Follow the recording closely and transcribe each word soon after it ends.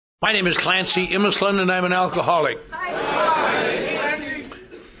My name is Clancy I, and I'm an alcoholic.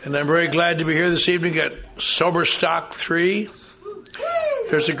 And I'm very glad to be here this evening at Sober Stock 3.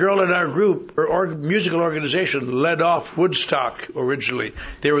 There's a girl in our group, or musical organization, led off Woodstock originally.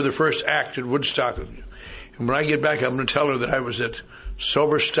 They were the first act at Woodstock. And when I get back, I'm going to tell her that I was at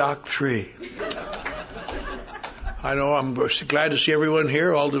Sober Stock 3. I know, I'm glad to see everyone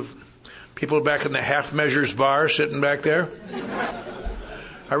here, all the people back in the Half Measures bar sitting back there.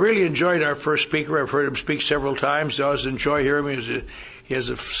 I really enjoyed our first speaker. I've heard him speak several times. I always enjoy hearing him. He has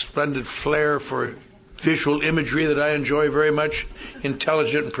a splendid flair for visual imagery that I enjoy very much,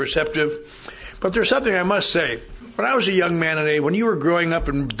 intelligent and perceptive. But there's something I must say. When I was a young man, when you were growing up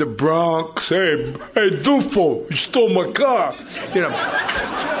in the Bronx, hey Dufo, you stole my car.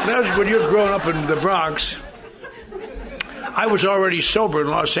 When you were growing up in the Bronx, I was already sober in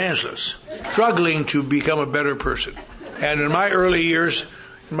Los Angeles, struggling to become a better person. And in my early years,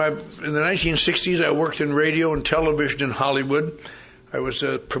 in the 1960s, I worked in radio and television in Hollywood. I was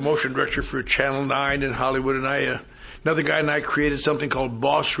a promotion director for Channel 9 in Hollywood, and another guy and I created something called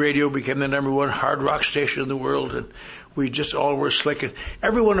Boss Radio, became the #1 hard rock station in the world, and we just all were slick. And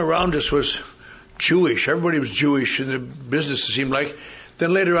everyone around us was Jewish. Everybody was Jewish in the business, it seemed like.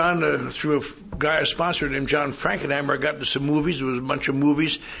 Then later on, through a guy, a sponsor named John Frankenheimer, I got into some movies. There was a bunch of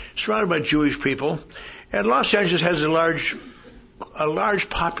movies surrounded by Jewish people. And Los Angeles has a large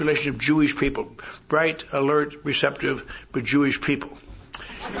population of Jewish people, bright, alert, receptive, but Jewish people.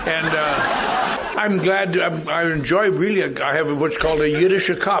 And I'm glad, I enjoy really, I have what's called a Yiddish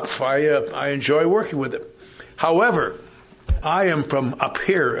Kopf. I enjoy working with it. However, I am from up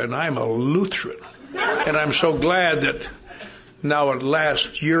here, and I'm a Lutheran. And I'm so glad that now at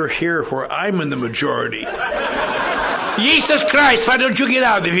last you're here where I'm in the majority. Jesus Christ, why don't you get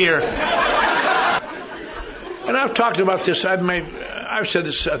out of here? And I've talked about this. I've said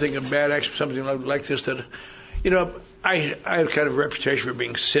this, I think, in bad action, something like this, that, I have kind of a reputation for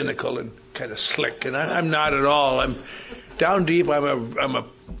being cynical and kind of slick, and I'm not at all. I'm down deep. I'm a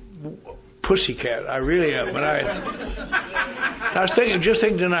pussycat. I really am. And I was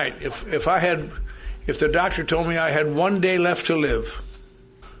thinking tonight, if the doctor told me I had 1 day left to live,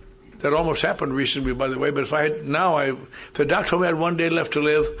 that almost happened recently, by the way. But if the doctor told me I had 1 day left to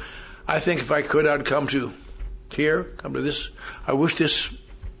live, I think if I could, I'd come to this. I wish this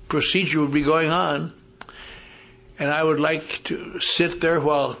procedure would be going on, and I would like to sit there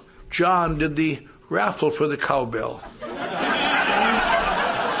while John did the raffle for the cowbell.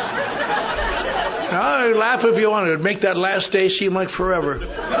 Now, laugh if you want. It would make that last day seem like forever.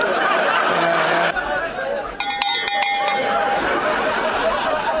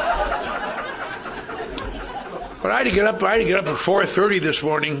 But I had to get up at 4:30 this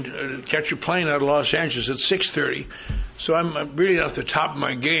morning to catch a plane out of Los Angeles at 6:30. So I'm really not at the top of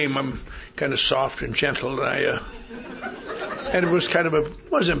my game. I'm kind of soft and gentle, and it was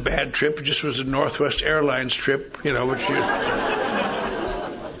wasn't a bad trip. It just was a Northwest Airlines trip, which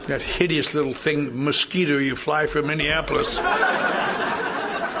that hideous little thing, mosquito, you fly from Minneapolis.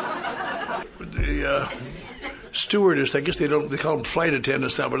 The stewardess, I guess they call them flight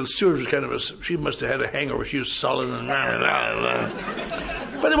attendants now, but the stewardess was she must have had a hangover. She was sullen and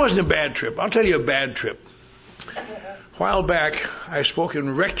but it wasn't a bad trip. I'll tell you a bad trip. A while back, I spoke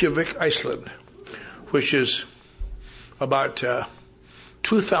in Reykjavik, Iceland, which is about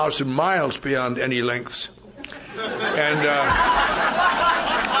 2,000 miles beyond any lengths. And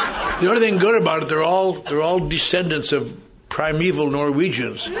the only thing good about it, they're all descendants of primeval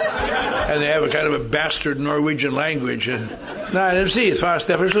Norwegians, and they have a kind of a bastard Norwegian language. And I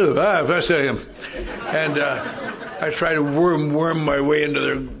try to worm my way into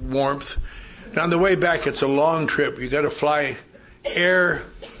their warmth. And on the way back, it's a long trip. You got to fly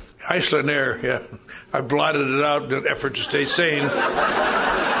Iceland Air. Yeah, I blotted it out in an effort to stay sane.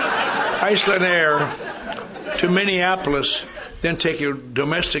 Iceland Air to Minneapolis, then take a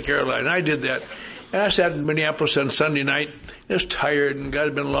domestic airline. I did that. And I sat in Minneapolis on Sunday night. I was tired, and God,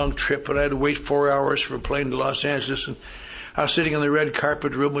 had been a long trip, but I had to wait 4 hours for a plane to Los Angeles. And I was sitting in the red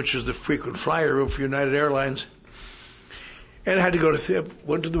carpet room, which is the frequent flyer room for United Airlines. And I had to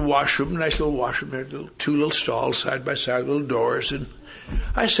went to the washroom, nice little washroom there, two little stalls side by side, little doors. And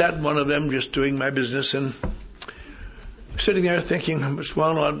I sat in one of them just doing my business and sitting there thinking, not much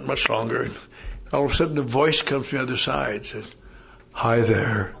longer. And all of a sudden, a voice comes from the other side, says, "Hi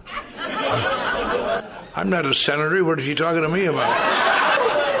there." I'm not a senator. What is he talking to me about?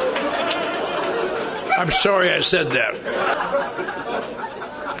 I'm sorry I said that.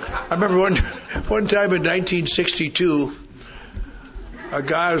 I remember one time in 1962,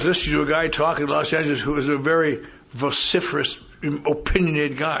 I was listening to a guy talk in Los Angeles who was a very vociferous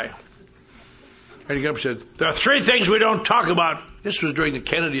opinionated guy. And he got up and said, there are 3 things we don't talk about. This was during the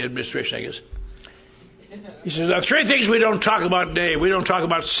Kennedy administration, I guess. He says, there are 3 things we don't talk about today. We don't talk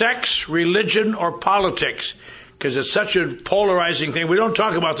about sex, religion, or politics, because it's such a polarizing thing. We don't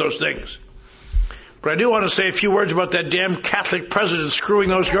talk about those things. But I do want to say a few words about that damn Catholic president screwing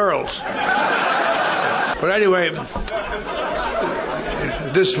those girls. But anyway,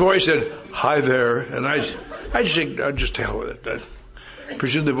 this voice said, hi there. And I just think, I'll just tell with it. I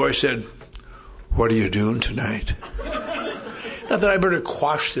presume the voice said, what are you doing tonight? I thought I better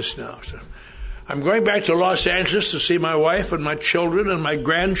quash this now. So I'm going back to Los Angeles to see my wife and my children and my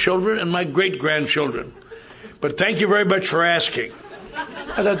grandchildren and my great-grandchildren. But thank you very much for asking.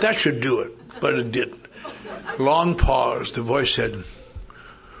 I thought that should do it, but it didn't. Long pause. The voice said,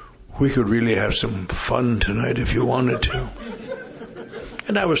 we could really have some fun tonight if you wanted to.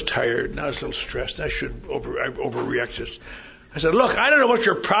 And I was tired, and I was a little stressed. I overreacted. I said, look, I don't know what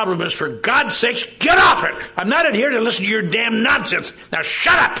your problem is. For God's sakes, get off it. I'm not in here to listen to your damn nonsense. Now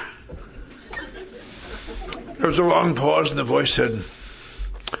shut up. There was a long pause, and the voice said,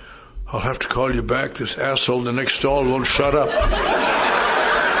 I'll have to call you back. This asshole in the next stall won't shut up.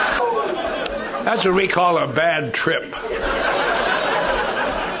 That's what we call a bad trip.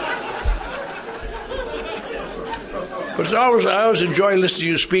 But I always enjoy listening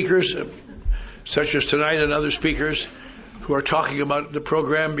to you speakers, such as tonight and other speakers who are talking about the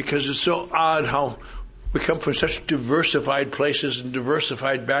program, because it's so odd how we come from such diversified places and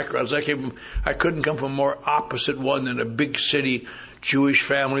diversified backgrounds. I couldn't come from a more opposite one than a big city Jewish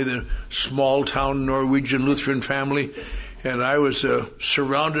family, than a small town Norwegian Lutheran family. And I was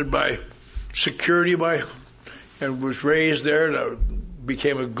surrounded by security and was raised there, and I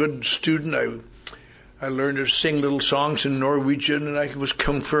became a good student. I learned to sing little songs in Norwegian, and I was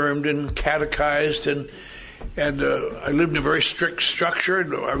confirmed and catechized, and I lived in a very strict structure.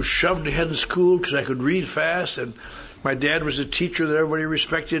 I was shoved ahead in school because I could read fast, and my dad was a teacher that everybody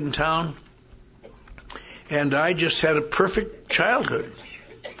respected in town. And I just had a perfect childhood.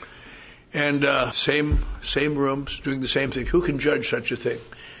 And same rooms, doing the same thing. Who can judge such a thing?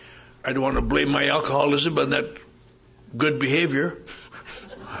 I don't want to blame my alcoholism on that good behavior.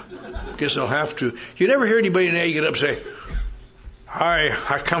 Guess I'll have to. You never hear anybody in A get up and say, hi,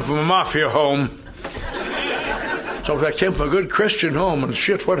 I come from a mafia home. So if I came from a good Christian home, and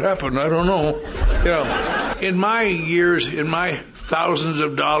shit, what happened? I don't know. In my years, in my thousands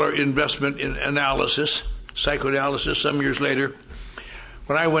of dollar investment in analysis, psychoanalysis, some years later,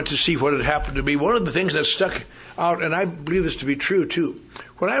 when I went to see what had happened to me, one of the things that stuck out, and I believe this to be true too,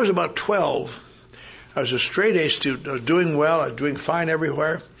 when I was about 12, I was a straight A student. I was doing well. I was doing fine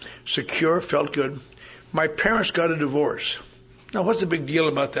everywhere. Secure, felt good. My parents got a divorce. Now, what's the big deal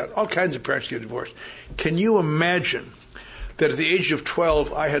about that? All kinds of parents get divorced. Can you imagine that at the age of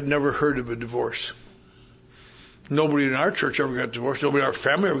 12, I had never heard of a divorce? Nobody in our church ever got divorced. Nobody in our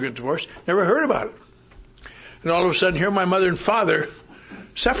family ever got divorced. Never heard about it. And all of a sudden, here my mother and father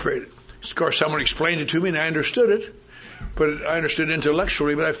separated. Of course, someone explained it to me, and I understood it. But I understood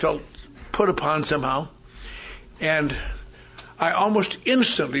intellectually, but I felt put upon somehow. And I almost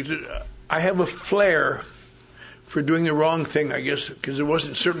instantly, I have a flair for doing the wrong thing, I guess, because it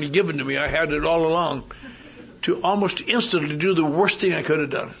wasn't certainly given to me. I had it all along, to almost instantly do the worst thing I could have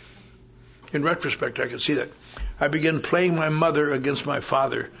done. In retrospect, I can see that. I began playing my mother against my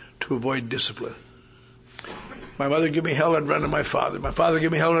father to avoid discipline. My mother gave me hell, I'd run to my father. My father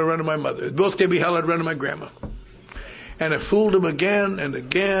gave me hell, I'd run to my mother. They both gave me hell, I'd run to my grandma. And I fooled them again and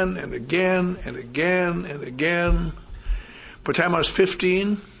again and again and again and again. By the time I was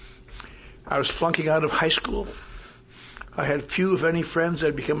 15, I was flunking out of high school. I had few, if any, friends.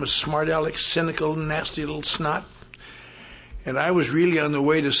 I'd become a smart aleck, cynical, nasty little snot. And I was really on the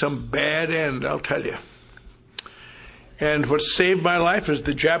way to some bad end, I'll tell you. And what saved my life is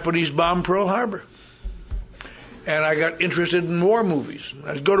the Japanese bomb Pearl Harbor. And I got interested in war movies.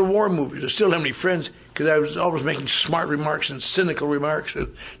 I'd go to war movies. I still have any friends because I was always making smart remarks and cynical remarks.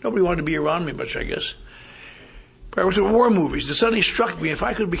 And nobody wanted to be around me much, I guess. But I was at war movies. It suddenly struck me, if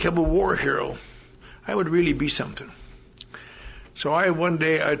I could become a war hero, I would really be something. So one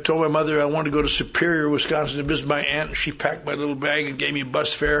day I told my mother I wanted to go to Superior, Wisconsin to visit my aunt. She packed my little bag and gave me a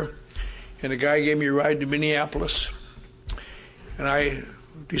bus fare. And the guy gave me a ride to Minneapolis. And I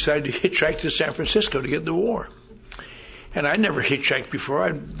decided to hitchhike to San Francisco to get in the war. And I'd never hitchhiked before.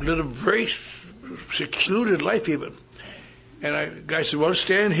 I'd lived a very secluded life even. And the guy said, well,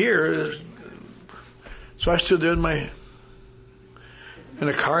 stand here. So I stood there and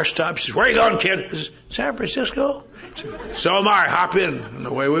the car stopped. He says, where are you going, kid? I said, San Francisco. He said, so am I. Hop in. And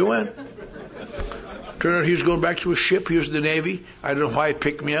away we went. Turned out he was going back to his ship. He was in the Navy. I don't know why he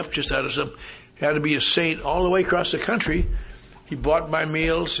picked me up, just out of some... He had to be a saint all the way across the country. He bought my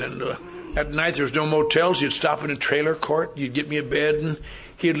meals, and at night there was no motels. He'd stop in a trailer court. You'd get me a bed, and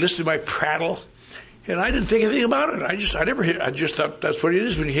he'd listen to my prattle. And I didn't think anything about it. I just thought that's what it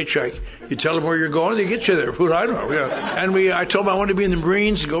is when you hitchhike. You tell them where you're going, they get you there. Who do I know? Yeah. And I told him I wanted to be in the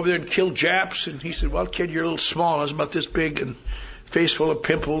Marines and go over there and kill Japs. And he said, well, kid, you're a little small. I was about this big and face full of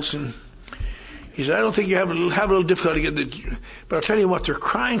pimples. And he said, I don't think you have a little difficulty getting the... But I'll tell you what, they're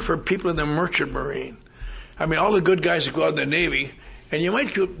crying for people in the Merchant Marine. I mean, all the good guys that go out in the Navy, and you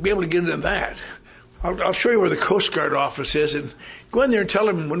might be able to get into that. I'll show you where the Coast Guard office is, and go in there and tell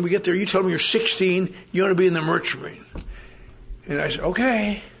them, when we get there, you tell them you're 16, you want to be in the Merchant Marine. And I said,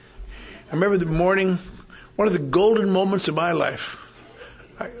 okay. I remember the morning, one of the golden moments of my life.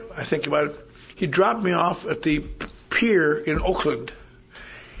 I think about it. He dropped me off at the pier in Oakland.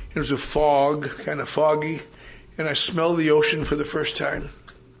 It was a fog, kind of foggy, and I smelled the ocean for the first time.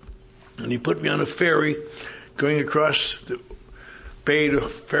 And he put me on a ferry going across the bay to a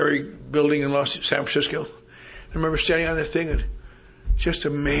ferry building in San Francisco. I remember standing on the thing and just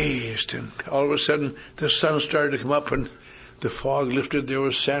amazed. And all of a sudden, the sun started to come up and the fog lifted. There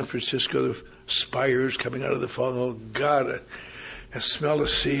was San Francisco, the spires coming out of the fog. Oh, God, I smelled the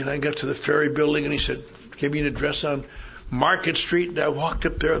sea. And I got to the ferry building, and he said, gave me an address on Market Street. And I walked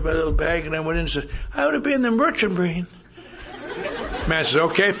up there with my little bag, and I went in and said, I want to be in the Merchant Marine. Man says,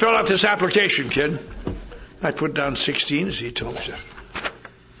 okay, fill out this application, kid. I put down 16, as he told me.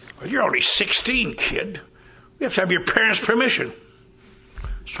 Well, you're only 16, kid. You have to have your parents' permission.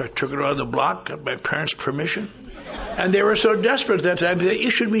 So I took it around the block, got my parents' permission. And they were so desperate at that time, they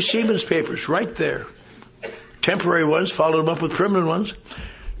issued me Siemens papers right there. Temporary ones, followed them up with permanent ones.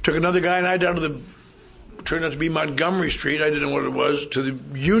 Took another guy and I down to turned out to be Montgomery Street, I didn't know what it was, to the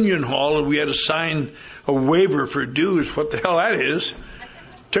Union Hall, and we had to sign a waiver for dues, what the hell that is.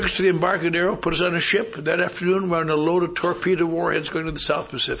 Took us to the Embarcadero, put us on a ship. That afternoon, we were on a load of torpedo warheads going to the South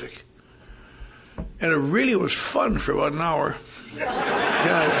Pacific. And it really was fun for about an hour. Yeah.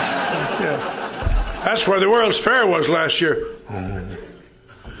 That's where the World's Fair was last year.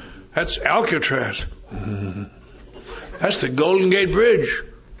 That's Alcatraz. That's the Golden Gate Bridge.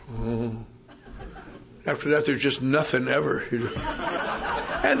 After that, there's just nothing ever.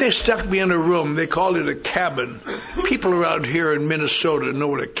 And they stuck me in a room. They called it a cabin. People around here in Minnesota know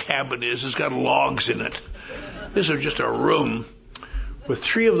what a cabin is. It's got logs in it. This is just a room with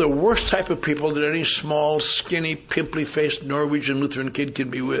three of the worst type of people that any small, skinny, pimply-faced Norwegian Lutheran kid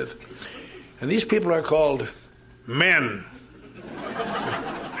can be with. And these people are called men.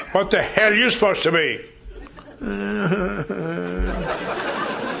 What the hell are you supposed to be?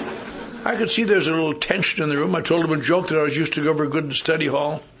 I could see there's a little tension in the room. I told them a joke that I was used to go over good in study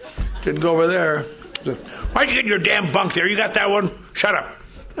hall. Didn't go over there. Why'd you get your damn bunk there? You got that one? Shut up.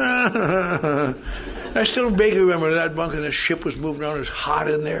 I still vaguely remember that bunk, and the ship was moving around. It was hot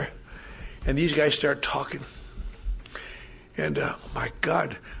in there. And these guys start talking. And, my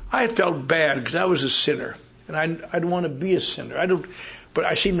God, I felt bad because I was a sinner. And I'd want to be a sinner. But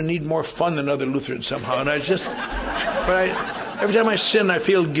I seem to need more fun than other Lutherans somehow. And every time I sin, I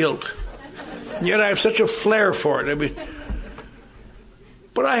feel guilt. And yet I have such a flair for it.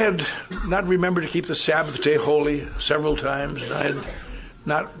 But I had not remembered to keep the Sabbath day holy several times. And I had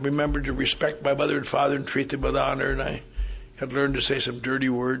not remembered to respect my mother and father and treat them with honor. And I had learned to say some dirty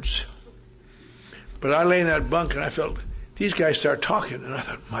words. But I lay in that bunk and I felt, these guys start talking. And I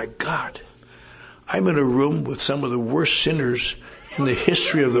thought, my God, I'm in a room with some of the worst sinners in the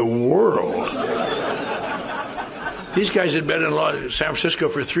history of the world. These guys had been in San Francisco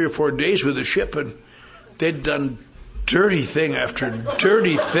for 3 or 4 days with the ship, and they'd done dirty thing after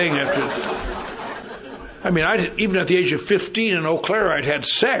dirty thing after... I mean, even at the age of 15 in Eau Claire, I'd had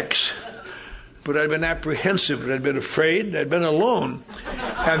sex, but I'd been apprehensive, and I'd been afraid, I'd been alone.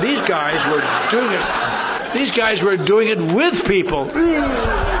 And these guys were doing it. These guys were doing it with people. I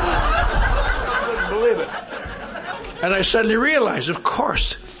couldn't believe it. And I suddenly realized, of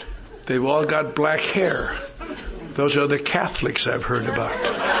course, they've all got black hair. Those are the Catholics I've heard about.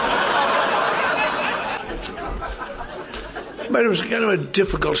 But it was kind of a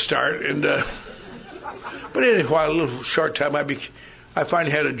difficult start. But anyway, a little short time, I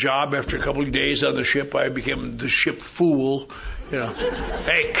finally had a job after a couple of days on the ship. I became the ship fool. You know,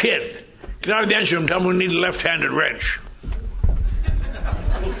 hey, kid, get out of the engine room. Tell me we need a left-handed wrench.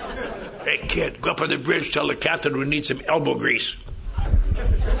 Hey, kid, go up on the bridge. Tell the captain we need some elbow grease.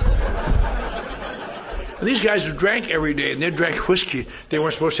 And these guys who drank every day, and they drank whiskey. They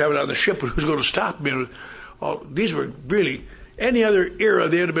weren't supposed to have it on the ship, but who's going to stop me? These were really any other era,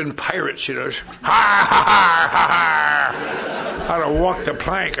 they'd have been pirates, you know. Ha, ha, ha, ha, ha. How to walk the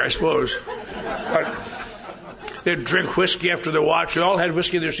plank, I suppose. But they'd drink whiskey after their watch. They all had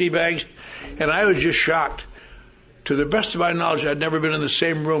whiskey in their sea bags. And I was just shocked. To the best of my knowledge, I'd never been in the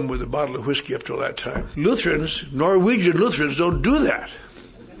same room with a bottle of whiskey up till that time. Lutherans, Norwegian Lutherans, don't do that.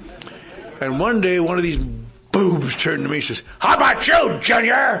 And one day, one of these boobs turned to me and says, "How about you,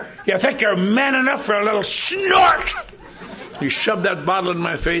 Junior? You think you're man enough for a little snort?" He shoved that bottle in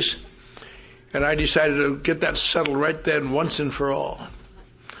my face, and I decided to get that settled right then, once and for all.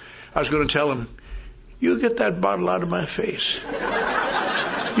 I was going to tell him, "You get that bottle out of my face.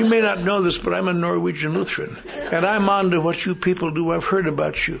 You may not know this, but I'm a Norwegian Lutheran, and I'm on to what you people do. I've heard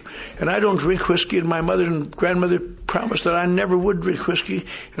about you. And I don't drink whiskey, and my mother and grandmother promised that I never would drink whiskey,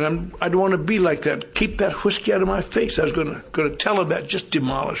 and I don't want to be like that. Keep that whiskey out of my face." I was going to tell him that, just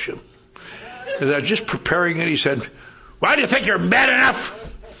demolish him. As I was just preparing it, he said, "Why do you think you're mad enough?"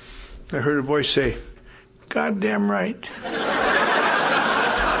 I heard a voice say, "Goddamn right."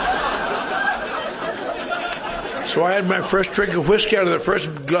 So I had my first drink of whiskey out of the first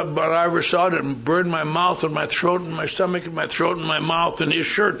blood I ever saw it, and burned my mouth and my throat and my stomach and my throat and my mouth and his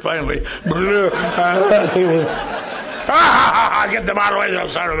shirt finally. Get the bottle away, you'll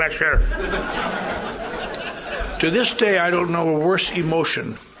start next year. To this day, I don't know a worse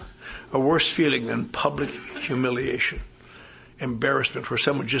emotion, a worse feeling than public humiliation, embarrassment, where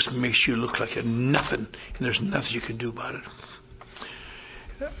someone just makes you look like a nothing and there's nothing you can do about it.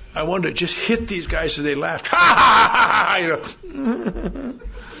 I wanted to just hit these guys as they laughed. Ha ha ha ha! You know.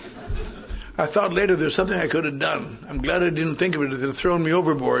 I thought later there's something I could have done. I'm glad I didn't think of it. It would have thrown me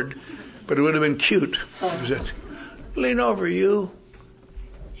overboard, but it would have been cute. It said, "Lean over, you."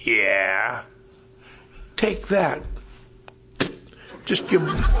 "Yeah." "Take that." Just give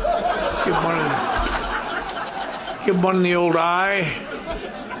one in the old eye.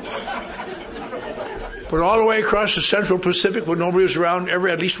 But all the way across the Central Pacific, when nobody was around,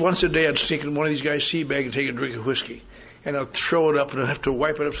 at least once a day, I'd sneak in one of these guys' sea bag and take a drink of whiskey. And I'd throw it up, and I'd have to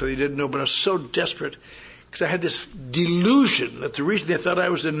wipe it up so they didn't know. But I was so desperate, because I had this delusion that the reason they thought I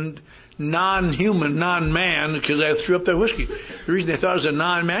was a non-human, non-man, because I threw up that whiskey. The reason they thought I was a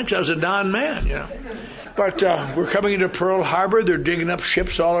non-man, because I was a non-man, you know. But we're coming into Pearl Harbor. They're digging up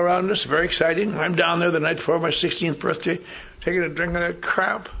ships all around us. Very exciting. I'm down there the night before my 16th birthday, taking a drink of that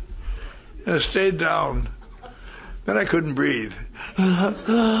crap. And I stayed down. Then I couldn't breathe.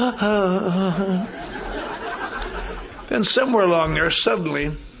 Then somewhere along there,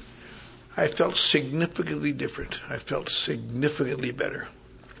 suddenly, I felt significantly different. I felt significantly better.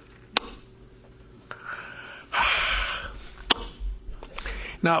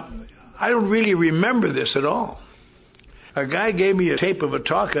 Now, I don't really remember this at all. A guy gave me a tape of a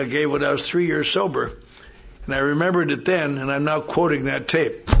talk I gave when I was 3 years sober, and I remembered it then, and I'm now quoting that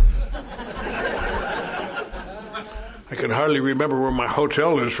tape. I can hardly remember where my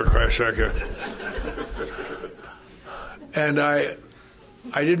hotel is, for Christ's sake. And I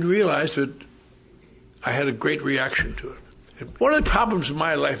didn't realize that I had a great reaction to it. And one of the problems in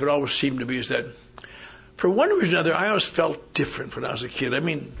my life, it always seemed to be, is that for one reason or another, I always felt different when I was a kid. I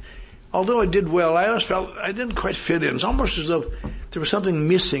mean, although I did well, I always felt I didn't quite fit in. It's almost as though there was something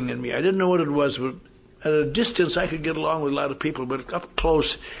missing in me. I didn't know what it was, but at a distance, I could get along with a lot of people, but up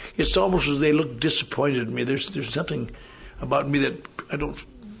close, it's almost as they look disappointed in me. There's something about me that I don't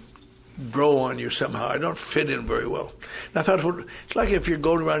grow on you somehow. I don't fit in very well. And I thought, well, it's like if you're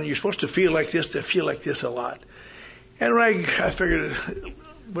going around and you're supposed to feel like this, to feel like this a lot. And I figured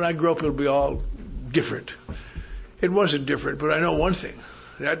when I grow up, it'll be all different. It wasn't different, but I know one thing.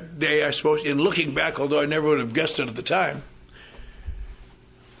 That day, I suppose, in looking back, although I never would have guessed it at the time,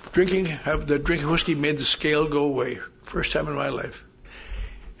 drinking whiskey made the scale go away. First time in my life.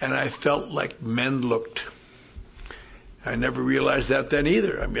 And I felt like men looked. I never realized that then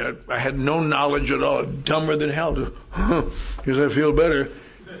either. I mean, I had no knowledge at all. Dumber than hell to, because I feel better.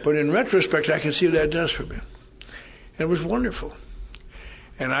 But in retrospect, I can see what that does for me. And it was wonderful.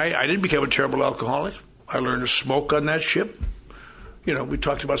 And I didn't become a terrible alcoholic. I learned to smoke on that ship. You know, we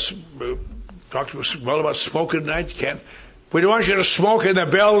talked about smoking at night. You can't. We don't want you to smoke in the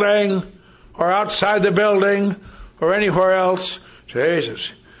building or outside the building or anywhere else. Jesus.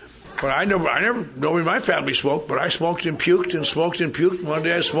 Well, I never, nobody in my family smoked, but I smoked and puked and smoked and puked. One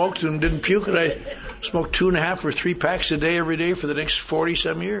day I smoked and didn't puke, and I smoked 2.5 or 3 packs a day every day for the next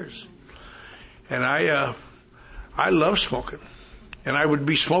 40-some years. And I love smoking. And I would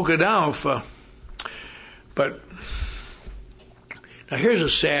be smoking now but now here's a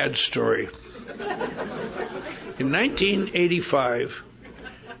sad story. In 1985,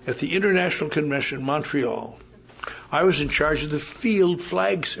 at the International Convention in Montreal, I was in charge of the field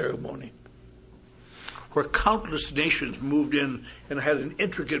flag ceremony, where countless nations moved in and had an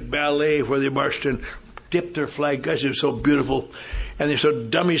intricate ballet where they marched in, dipped their flag. Guys, it was so beautiful. And they so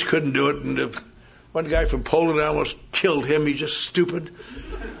dummies couldn't do it. And one guy from Poland, I almost killed him. He's just stupid.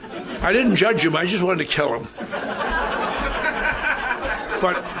 I didn't judge him. I just wanted to kill him.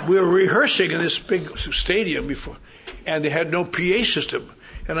 But we were rehearsing in this big stadium before, and they had no PA system.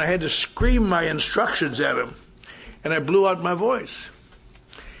 And I had to scream my instructions at him. And I blew out my voice.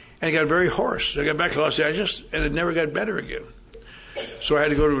 And I got very hoarse. I got back to Los Angeles, and it never got better again. So I had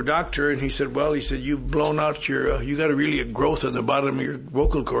to go to a doctor, and he said, you've blown out you got a growth on the bottom of your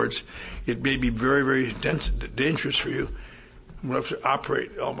vocal cords. It may be very, very dangerous for you. I'm going to have to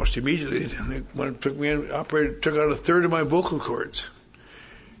operate almost immediately. And when it took me in, took out a third of my vocal cords.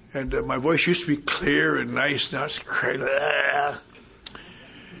 And my voice used to be clear and nice. Now it's crazy.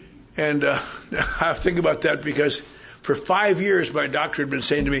 And I think about that because for 5 years my doctor had been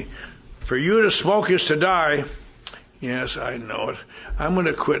saying to me, for you to smoke is to die. Yes, I know it. I'm going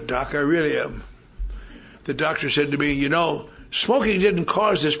to quit, Doc. I really am. The doctor said to me, smoking didn't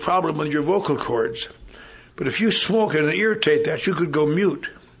cause this problem with your vocal cords. But if you smoke and irritate that, you could go mute.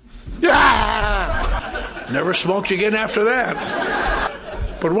 Never smoked again after that.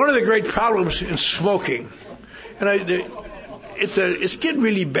 But one of the great problems in smoking, and it's getting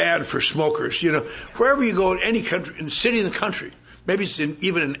really bad for smokers. Wherever you go in any country, in city in the country, maybe it's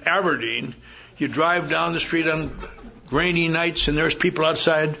even in Aberdeen, you drive down the street on rainy nights and there's people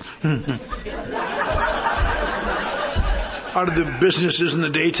outside. Out of the businesses in the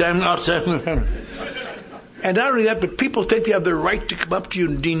daytime outside. And not only that, but people think they have the right to come up to you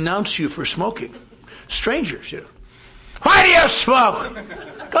and denounce you for smoking. Strangers, Why do you smoke?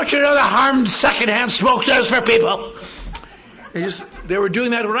 Don't you know the harm secondhand smoke does for people? They were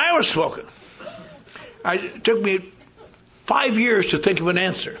doing that when I was smoking. It took me 5 years to think of an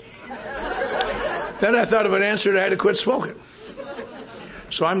answer. Then I thought of an answer and I had to quit smoking.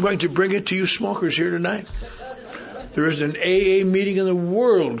 So I'm going to bring it to you smokers here tonight. There isn't an AA meeting in the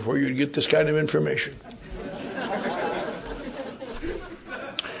world where you'd get this kind of information.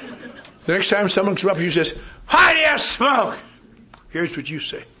 The next time someone comes up to you and says, why do you smoke? Here's what you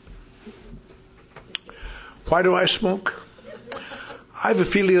say. Why do I smoke? I have a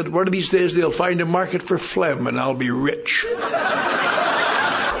feeling that one of these days they'll find a market for phlegm and I'll be rich.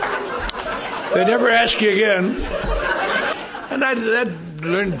 They never ask you again. And I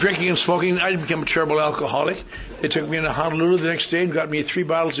learned drinking and smoking. I became a terrible alcoholic. They took me into Honolulu the next day and got me 3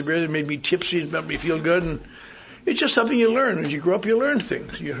 bottles of beer that made me tipsy and made me feel good. And it's just something you learn. As you grow up, you learn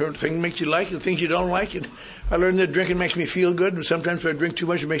things. You learn things that make you like and things you don't like. And I learned that drinking makes me feel good. And sometimes if I drink too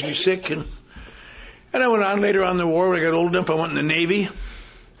much, it makes me sick. And I went on later on in the war. When I got old enough, I went in the Navy.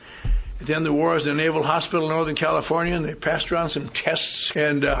 At the end of the war, I was in a naval hospital in Northern California, and they passed around some tests.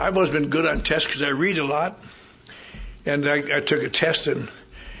 And I've always been good on tests because I read a lot. And I took a test, and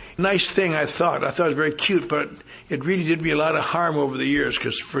nice thing I thought. I thought it was very cute, but it really did me a lot of harm over the years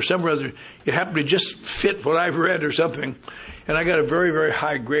because for some reason it happened to just fit what I've read or something. And I got a very, very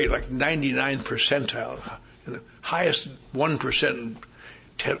high grade, like 99 percentile, the highest 1%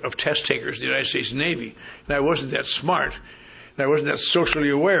 of test takers in the United States Navy. And I wasn't that smart. And I wasn't that socially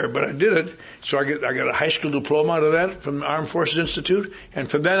aware, but I did it. So I got a high school diploma out of that from the Armed Forces Institute.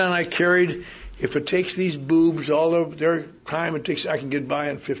 And from then on I carried, if it takes these boobs all of their time, I can get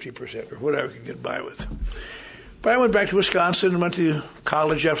by on 50% or whatever I can get by with. But I went back to Wisconsin and went to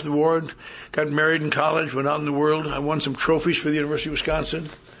college after the war, and got married in college, went out in the world. I won some trophies for the University of Wisconsin.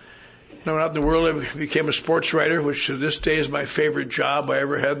 And I went out in the world, I became a sports writer, which to this day is my favorite job I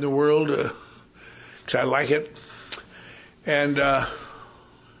ever had in the world, because I like it. And I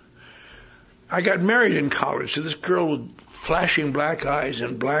got married in college to this girl with flashing black eyes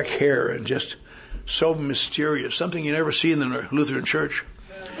and black hair and just so mysterious, something you never see in the Lutheran church.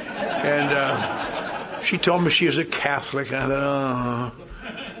 And she told me she was a Catholic. And I thought,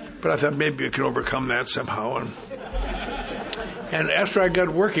 but I thought maybe I could overcome that somehow. And after I got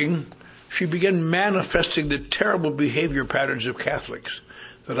working, she began manifesting the terrible behavior patterns of Catholics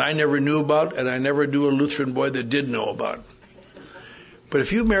that I never knew about, and I never knew a Lutheran boy that did know about. But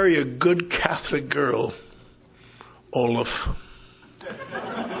if you marry a good Catholic girl, Olaf,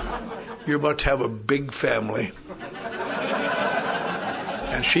 you're about to have a big family.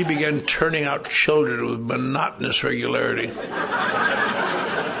 And she began turning out children with monotonous regularity.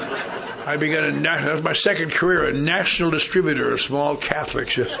 I began that was my second career, a national distributor of small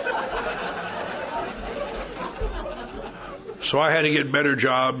Catholics. So I had to get better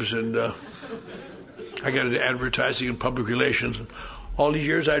jobs, and I got into advertising and public relations. all these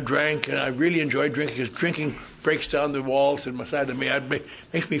years I drank, and I really enjoyed drinking because drinking breaks down the walls inside of me. It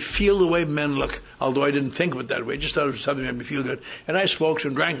makes me feel the way men look, although I didn't think of it that way. Just thought it was something that made me feel good. And I smoked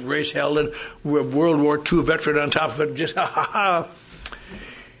and drank and raised hell, and we're a World War II veteran on top of it. Just ha ha ha.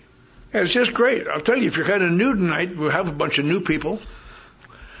 And it's just great. I'll tell you, if you're kind of new tonight, we'll have a bunch of new people.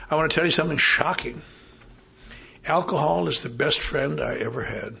 I want to tell you something shocking. Alcohol is the best friend I ever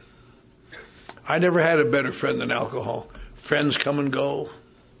had. I never had a better friend than alcohol. Friends come and go.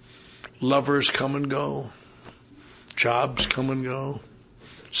 Lovers come and go. Jobs come and go.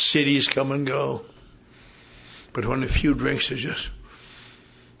 Cities come and go. But when a few drinks is just,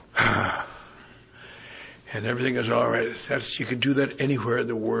 and everything is all right. You can do that anywhere in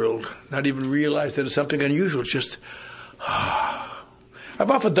the world. Not even realize that it's something unusual. It's just,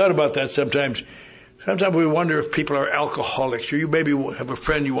 I've often thought about that sometimes. Sometimes we wonder if people are alcoholics. Or you maybe have a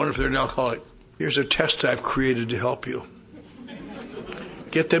friend, you wonder if they're an alcoholic. Here's a test I've created to help you.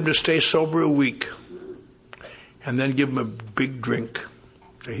 Get them to stay sober a week. And then give them a big drink.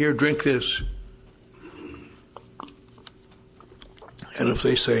 Say, here, drink this. And if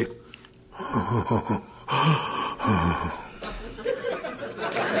they say,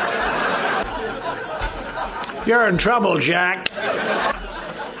 you're in trouble, Jack.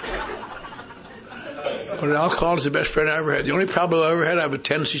 But alcohol is the best friend I ever had. The only problem I ever had, I have a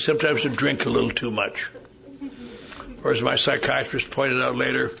tendency sometimes to drink a little too much. Or as my psychiatrist pointed out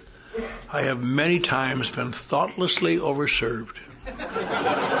later, I have many times been thoughtlessly overserved.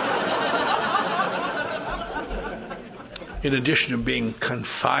 In addition to being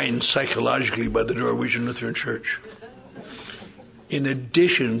confined psychologically by the Norwegian Lutheran Church. In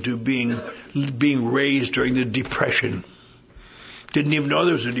addition to being raised during the Depression. Didn't even know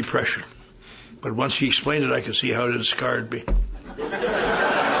there was a Depression. But once he explained it, I could see how it had scarred me.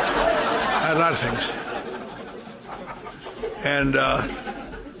 I had a lot of things. And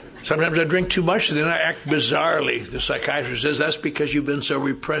sometimes I drink too much and then I act bizarrely. The psychiatrist says, that's because you've been so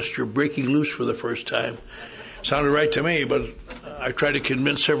repressed, you're breaking loose for the first time. Sounded right to me, but I tried to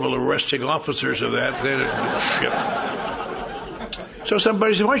convince several arresting officers of that. They didn't ship. So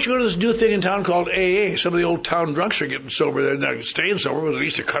somebody said, why don't you go to this new thing in town called AA? Some of the old town drunks are getting sober. They're not staying sober, but at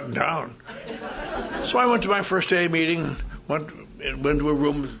least they're cutting down. So I went to my first AA meeting, went to a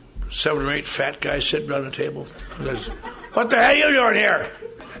room, 7 or 8 fat guys sitting around a table. And I said, what the hell are you doing here?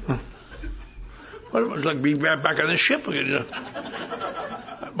 Well, it was like being back on the ship again. You know?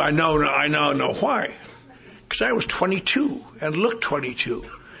 I now know why. Because I was 22 and looked 22.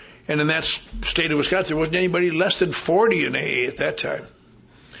 And in that state of Wisconsin, there wasn't anybody less than 40 in AA at that time.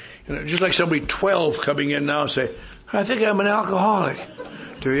 You know, just like somebody 12 coming in now and say, I think I'm an alcoholic.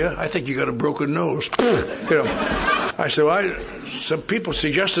 Do you? I think you got a broken nose. You know, I said, some people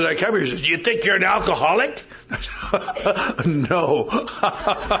suggested I come here. He said, do you think you're an alcoholic? No.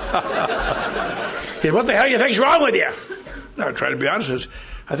 He said, what the hell do you think's wrong with you? I try to be honest.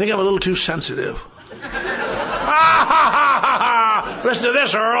 I think I'm a little too sensitive. Listen to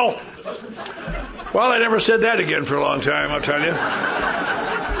this, Earl. Well, I never said that again for a long time, I'll tell you.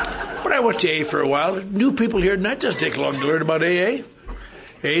 But I went to AA for a while. New people here, and that doesn't take long to learn about AA.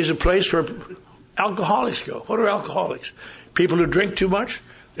 AA is a place where alcoholics go. What are alcoholics? People who drink too much.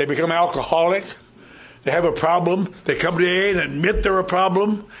 They become alcoholic. They have a problem. They come to AA and admit they're a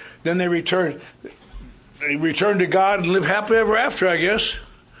problem. Then they return to God and live happily ever after, I guess.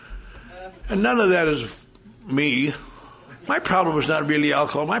 And none of that is me. My problem was not really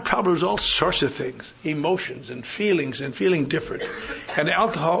alcohol. My problem was all sorts of things, emotions and feelings and feeling different. And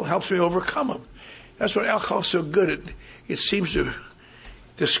alcohol helps me overcome them. That's what alcohol is so good at. It seems to,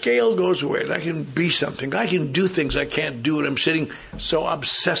 the scale goes away and I can be something. I can do things I can't do, and I'm sitting so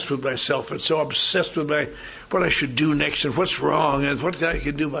obsessed with myself and so obsessed with what I should do next and what's wrong and what I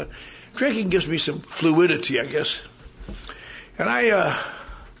can do about it. Drinking gives me some fluidity, I guess. And I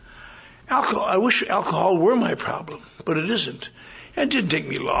wish alcohol were my problem, but it isn't. And it didn't take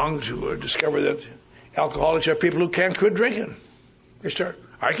me long to discover that alcoholics are people who can't quit drinking.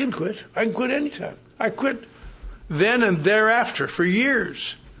 I can quit. I can quit anytime. I quit then and thereafter for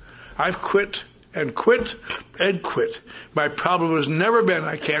years. I've quit and quit and quit. My problem has never been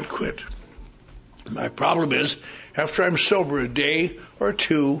I can't quit. My problem is after I'm sober a day or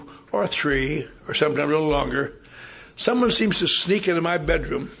 2 or 3 or sometimes a little longer, someone seems to sneak into my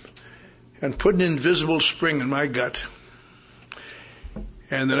bedroom and put an invisible spring in my gut.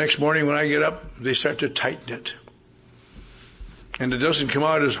 And the next morning when I get up, they start to tighten it. And it doesn't come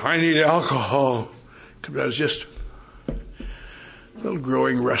out as, I need alcohol. It comes out as just a little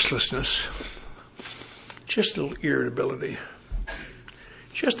growing restlessness. Just a little irritability.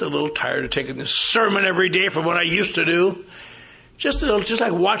 Just a little tired of taking this sermon every day from what I used to do. Just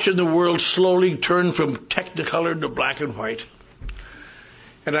like watching the world slowly turn from technicolor to black and white.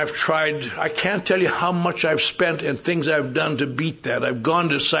 And I've tried, I can't tell you how much I've spent and things I've done to beat that. I've gone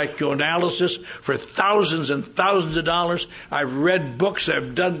to psychoanalysis for thousands and thousands of dollars. I've read books,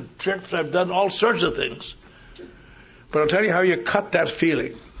 I've done trips, I've done all sorts of things. But I'll tell you how you cut that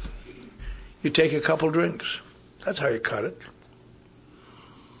feeling. You take a couple drinks. That's how you cut it.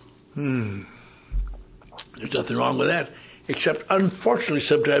 There's nothing wrong with that. Except, unfortunately,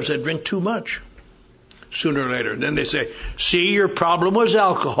 sometimes I drink too much. Sooner or later. And then they say, see, your problem was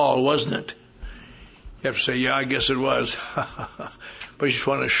alcohol, wasn't it? You have to say, yeah, I guess it was. But you just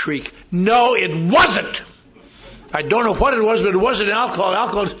want to shriek, no, it wasn't! I don't know what it was, but it wasn't alcohol.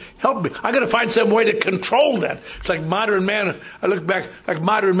 Alcohol's helped me. I got to find some way to control that. It's like modern man. I look back, like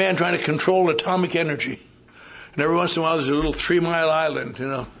modern man trying to control atomic energy. And every once in a while there's a little 3 Mile Island,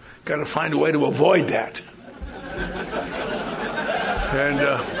 Got to find a way to avoid that. And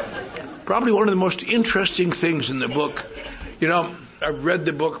probably one of the most interesting things in the book, I've read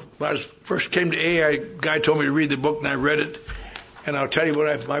the book. When I first came to AA, a guy told me to read the book, and I read it. And I'll tell you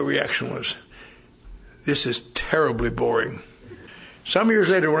what my reaction was. This is terribly boring. Some years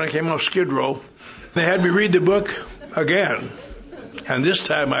later, when I came off Skid Row, they had me read the book again. And this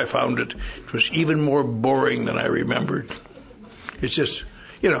time I found it was even more boring than I remembered. It's just,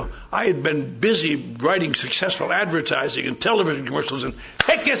 I had been busy writing successful advertising and television commercials and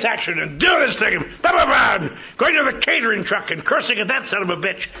take this action and do this thing and blah, blah, blah, and going to the catering truck and cursing at that son of a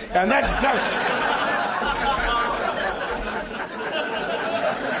bitch. And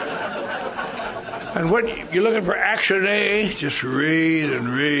and what you're looking for action, just read and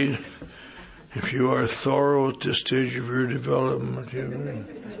read. If you are thorough at this stage of your development,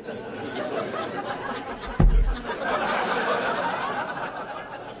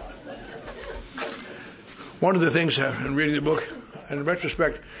 One of the things in reading the book, in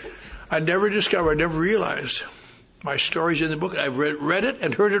retrospect, I never realized my stories in the book. I've read it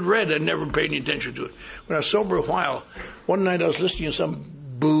and heard it read and never paid any attention to it. When I was sober a while, one night I was listening to some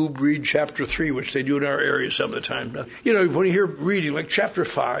boob read chapter 3, which they do in our area some of the time. Now, when you hear reading, like chapter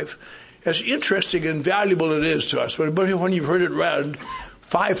 5, as interesting and valuable it is to us, but when you've heard it read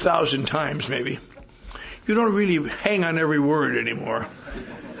 5,000 times maybe, you don't really hang on every word anymore.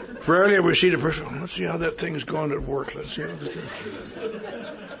 Rarely ever see the person, let's see how that thing's going at work. Let's see.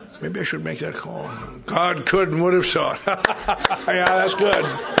 Maybe I should make that call. God could and would have saw it. Yeah, that's good.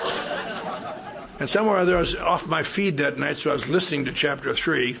 And somewhere or other I was off my feed that night, so I was listening to chapter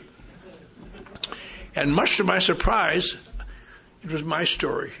 3. And much to my surprise, it was my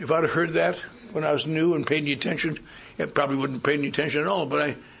story. If I'd have heard that when I was new and paid any attention, it probably wouldn't pay any attention at all.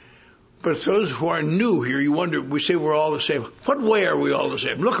 But those who are new here, you wonder, we say we're all the same. What way are we all the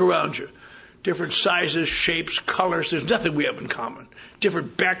same? Look around you. Different sizes, shapes, colors. There's nothing we have in common.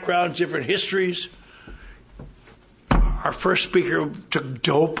 Different backgrounds, different histories. Our first speaker took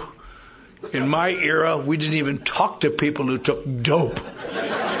dope. In my era, we didn't even talk to people who took dope.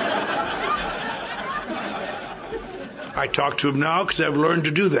 I talk to them now because I've learned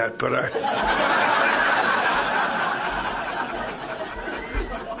to do that, but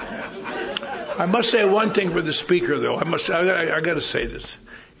I must say one thing for the speaker, though. I got to say this.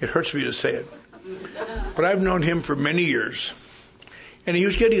 It hurts me to say it. But I've known him for many years. And he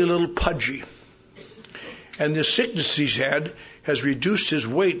was getting a little pudgy. And the sickness he's had has reduced his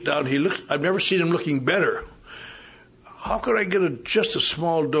weight down. I've never seen him looking better. How could I get just a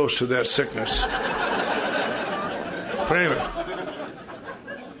small dose of that sickness? But anyway.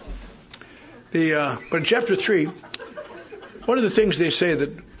 But in chapter 3, one of the things they say that,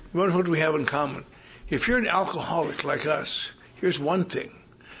 what do we have in common? If you're an alcoholic like us, here's one thing.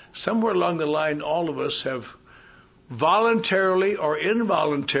 Somewhere along the line, all of us have voluntarily or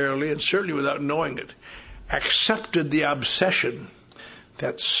involuntarily, and certainly without knowing it, accepted the obsession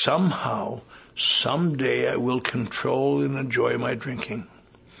that somehow, someday I will control and enjoy my drinking.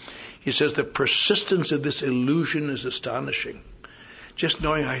 He says the persistence of this illusion is astonishing. Just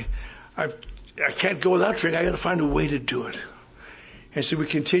knowing I can't go without drinking, I got to find a way to do it. And so we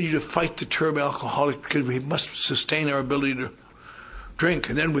continue to fight the term alcoholic because we must sustain our ability to drink.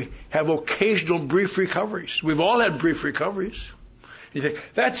 And then we have occasional brief recoveries. We've all had brief recoveries. You think,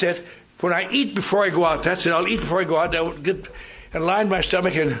 that's it. When I eat before I go out, that's it. I'll eat before I go out. I'll get and line my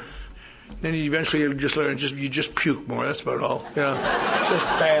stomach, and then eventually you'll just learn. You just puke more. That's about all. Just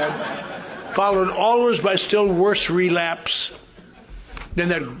bad. Followed always by still worse relapse. Then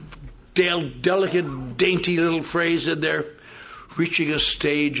that delicate, dainty little phrase in there, reaching a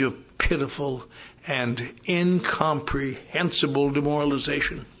stage of pitiful and incomprehensible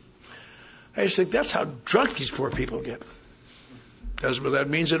demoralization. I just think that's how drunk these poor people get. That's what that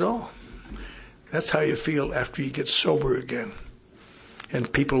means at all. That's how you feel after you get sober again. And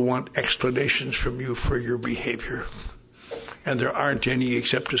people want explanations from you for your behavior. And there aren't any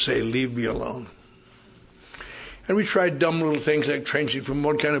except to say, leave me alone. And we tried dumb little things like changing from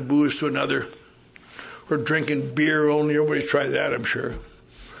one kind of booze to another. Or drinking beer only. Everybody's tried that, I'm sure.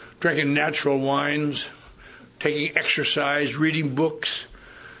 Drinking natural wines. Taking exercise. Reading books.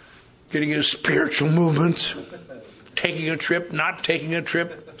 Getting into spiritual movements. Taking a trip. Not taking a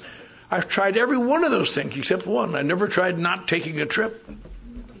trip. I've tried every one of those things except one. I never tried not taking a trip.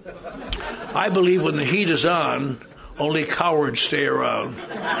 I believe when the heat is on, only cowards stay around.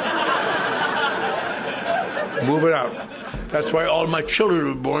 Move it out. That's why all my children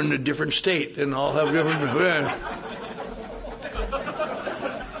were born in a different state and all have different...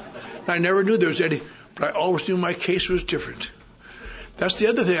 I never knew there was any, but I always knew my case was different. That's the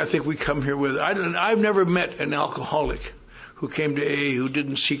other thing I think we come here with. I've never met an alcoholic who came to AA who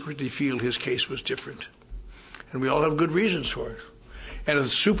didn't secretly feel his case was different. And we all have good reasons for it. And at the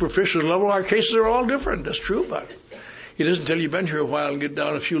superficial level, our cases are all different. That's true about it. It isn't until you've been here a while and get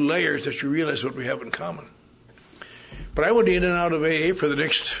down a few layers that you realize what we have in common. But I went in and out of AA for the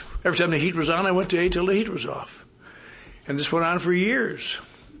next... Every time the heat was on, I went to AA till the heat was off. And this went on for years.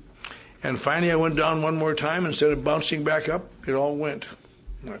 And finally I went down one more time. Instead of bouncing back up, it all went.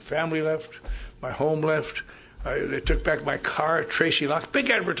 My family left. My home left. They took back my car, Tracy Locke,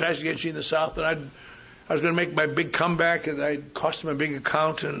 big advertising agency in the South, and I was going to make my big comeback, and I cost them a big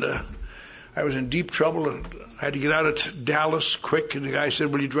account, and I was in deep trouble, and I had to get out of Dallas quick, and the guy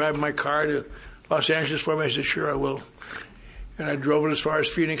said, will you drive my car to Los Angeles for me? I said, sure, I will. And I drove it as far as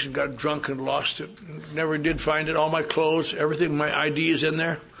Phoenix and got drunk and lost it. Never did find it. All my clothes, everything, my ID is in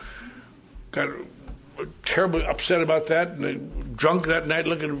there. Got terribly upset about that, and drunk that night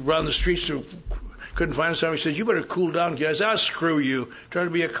looking around the streets to... Couldn't find somebody. He said, you better cool down, kid. I said, screw you. Trying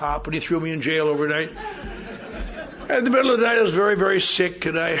to be a cop, and he threw me in jail overnight. In the middle of the night, I was very, very sick,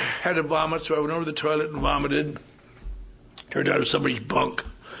 and I had to vomit, so I went over to the toilet and vomited. Turned out it was somebody's bunk.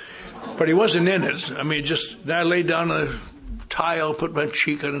 But he wasn't in it. I mean, I laid down on a tile, put my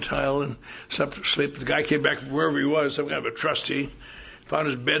cheek on a tile, and slept to sleep. The guy came back from wherever he was, some kind of a trustee, found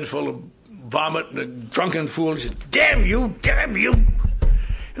his bed full of vomit, and a drunken fool. He said, damn you, damn you.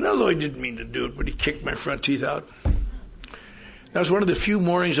 And although he didn't mean to do it, but he kicked my front teeth out. That was one of the few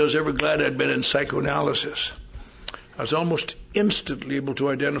mornings I was ever glad I'd been in psychoanalysis. I was almost instantly able to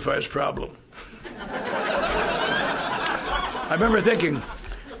identify his problem. I remember thinking,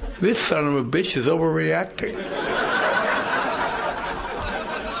 this son of a bitch is overreacting.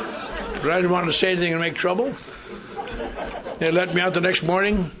 But I didn't want to say anything and make trouble. They let me out the next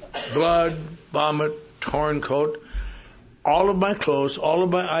morning. Blood, vomit, torn coat. All of my clothes, all of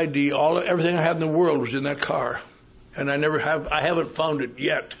my ID, everything I had in the world was in that car. And I haven't found it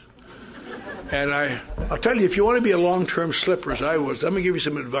yet. And I'll tell you, if you want to be a long-term slipper as I was, let me give you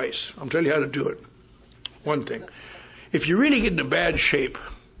some advice. I'll tell you how to do it. One thing. If you really get in a bad shape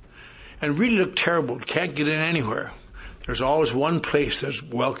and really look terrible, can't get in anywhere, there's always one place that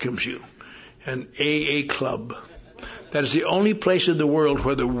welcomes you. An AA club. That is the only place in the world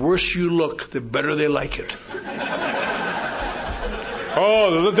where the worse you look, the better they like it.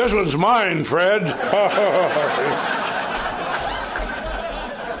 Oh, this one's mine, Fred. So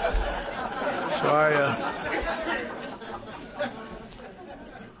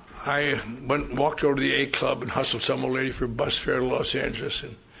I walked over to the A Club and hustled some old lady for a bus fare to Los Angeles.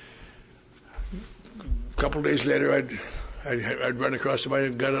 And a couple of days later, I'd run across somebody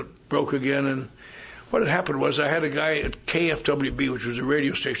and got it broke again. And what had happened was I had a guy at KFWB, which was a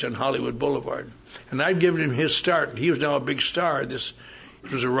radio station on Hollywood Boulevard. And I'd given him his start. He was now a big star. It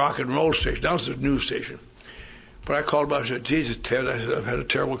was a rock and roll station. Now it's a news station. But I called him up and said, Jesus, Ted, I said, I've had a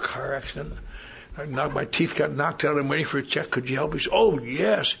terrible car accident. My teeth got knocked out. I'm waiting for a check. Could you help me? He said, oh,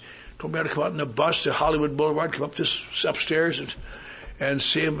 yes. Told me I had to come out in the bus to Hollywood Boulevard, come up this upstairs and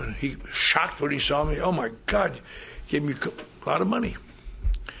see him. And he shocked when he saw me. Oh, my God. He gave me a lot of money.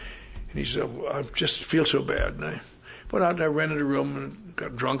 And he said, well, I just feel so bad. And I went out and I rented a room and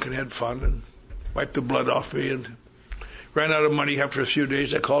got drunk and had fun and wiped the blood off me and ran out of money after a few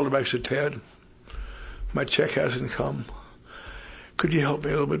days. I called him back and said, Ted, my check hasn't come. Could you help me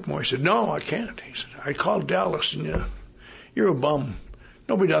a little bit more? He said, no, I can't. He said, I called Dallas and you're a bum.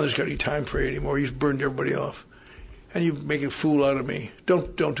 Nobody down there's got any time for you anymore. You've burned everybody off. And you make a fool out of me.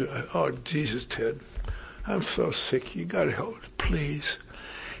 Don't do it. Oh, Jesus, Ted. I'm so sick. You got to help. Please.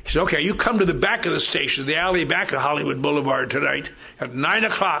 He said, okay, you come to the back of the station, the alley back of Hollywood Boulevard tonight at 9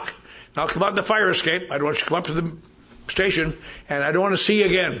 o'clock. And I'll come out in the fire escape. I don't want you to come up to the station, and I don't want to see you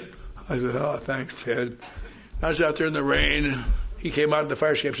again. I said, oh, thanks, Ted. I was out there in the rain. He came out in the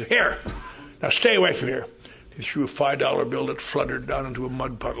fire escape and said, "Here, now stay away from here." He threw a $5 bill that fluttered down into a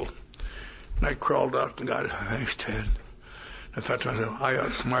mud puddle. And I crawled out and got it. "Thanks, Ted." I thought to myself, I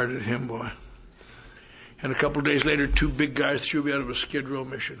outsmarted him, boy. And a couple of days later, 2 big guys threw me out of a Skid Row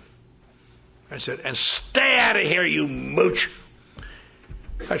mission. I said, "And stay out of here, you mooch."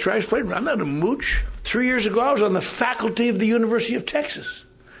 I tried to explain, I'm not a mooch. 3 years ago, I was on the faculty of the University of Texas.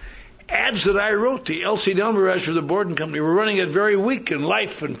 Ads that I wrote, the L.C. Delmer ads for the Borden Company, were running it very weak in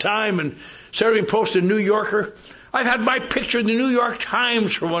Life and Time and Saturday Post and New Yorker. I've had my picture in the New York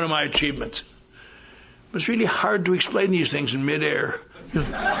Times for one of my achievements. It was really hard to explain these things in midair.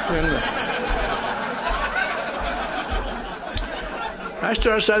 I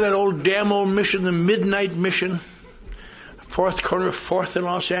stood outside that damn old mission, the Midnight Mission, 4th corner of 4th and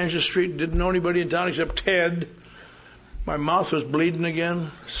Los Angeles Street. Didn't know anybody in town except Ted. My mouth was bleeding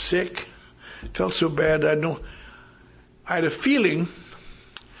again, sick. Felt so bad. I had a feeling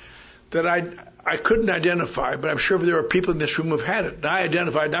that I couldn't identify, but I'm sure there are people in this room who've had it. And I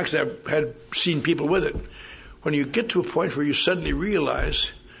identified not because I had seen people with it. When you get to a point where you suddenly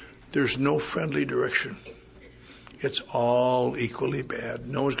realize there's no friendly direction. It's all equally bad.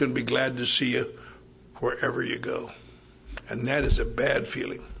 No one's going to be glad to see you wherever you go. And that is a bad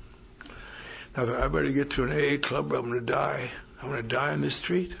feeling. Now, I better get to an AA club or I'm going to die. I'm going to die on this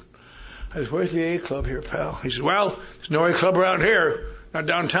street. I said, "Where's the AA club here, pal?" He said, "Well, there's no AA club around here. Not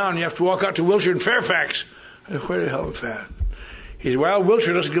downtown. You have to walk out to Wilshire and Fairfax." I said, "Where the hell is that?" He said, "Well,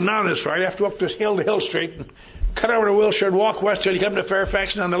 Wilshire doesn't come down this far. You have to walk this hill to Hill Street and cut over to Wilshire and walk west till you come to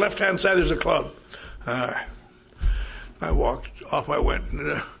Fairfax, and on the left-hand side there's a club." I walked, off I went.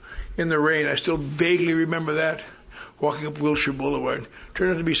 In the rain, I still vaguely remember that. Walking up Wilshire Boulevard.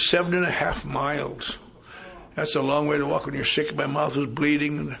 Turned out to be 7.5 miles. That's a long way to walk when you're sick. My mouth was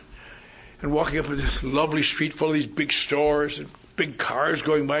bleeding. And walking up this lovely street full of these big stores and big cars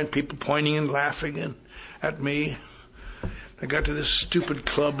going by and people pointing and laughing at me. I got to this stupid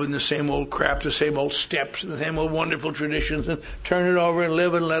club and the same old crap, the same old steps, and the same old wonderful traditions, and turn it over and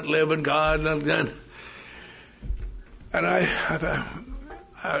live and let live and God and God. And I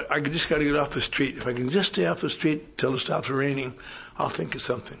just got to get off the street. If I can just stay off the street till it stops raining, I'll think of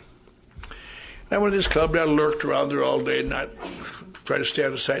something. And I went to this club, I lurked around there all day and not try to stay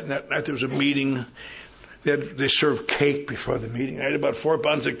out of sight. And that night there was a meeting. They served cake before the meeting. I had about 4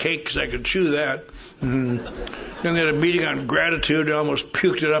 pounds of cake because I could chew that. Then they had a meeting on gratitude. I almost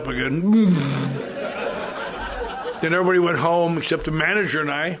puked it up again. Then everybody went home except the manager and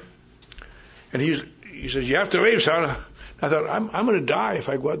I. And he says, "You have to leave, son." I thought, I'm going to die if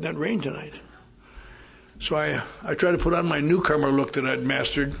I go out in that rain tonight. So I tried to put on my newcomer look that I'd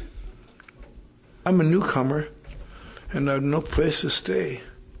mastered. I'm a newcomer, and I have no place to stay.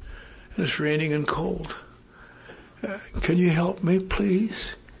 And it's raining and cold. Can you help me,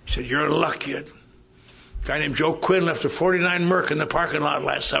 please? He said, "You're lucky. A guy named Joe Quinn left a 49 Merc in the parking lot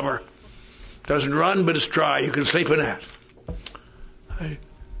last summer. Doesn't run, but it's dry. You can sleep in that."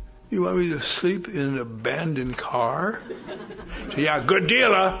 "You want me to sleep in an abandoned car?" I said, "Yeah, good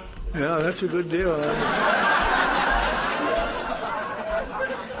deal, huh?" "Yeah, that's a good deal, huh?"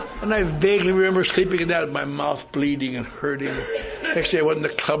 And I vaguely remember sleeping in that with my mouth bleeding and hurting. Next day I went in the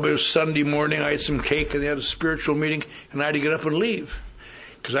club. It was Sunday morning. I had some cake and they had a spiritual meeting and I had to get up and leave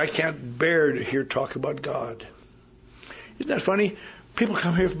because I can't bear to hear talk about God. Isn't that funny? People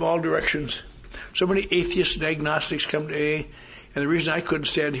come here from all directions. So many atheists and agnostics come to AA. And the reason I couldn't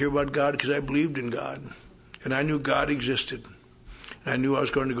stand here about God because I believed in God. And I knew God existed. And I knew I was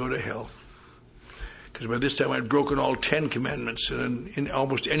going to go to hell. Because by this time I'd broken all 10 commandments. And in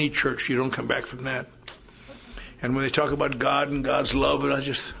almost any church you don't come back from that. And when they talk about God and God's love, and I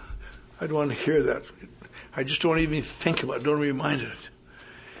don't want to hear that. I just don't even think about it. Don't remind it.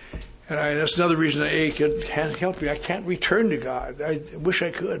 And that's another reason AA can't help me. I can't return to God. I wish I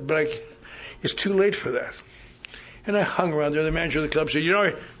could, but it's too late for that. And I hung around there. The manager of the club said,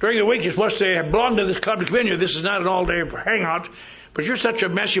 during the week you're supposed to belong to this club to come in here. This is not an all-day hangout. But you're such a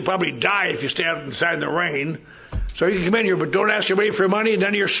mess you'll probably die if you stay out inside in the rain. So you can come in here, but don't ask anybody for money. None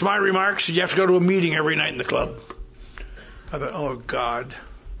of your smart remarks. You have to go to a meeting every night in the club. I thought, oh, God.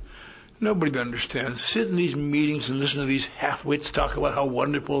 Nobody understands. Sit in these meetings and listen to these half-wits talk about how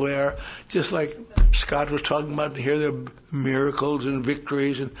wonderful they are. Just like Scott was talking about, to hear their miracles and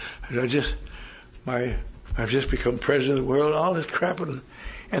victories. And I've just become president of the world, all this crap. And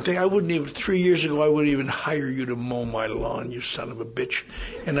think, 3 years ago, I wouldn't even hire you to mow my lawn, you son of a bitch.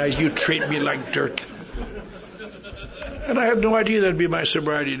 And you treat me like dirt. And I had no idea that'd be my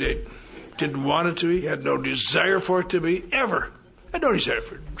sobriety date. Didn't want it to be, had no desire for it to be, ever. I had no desire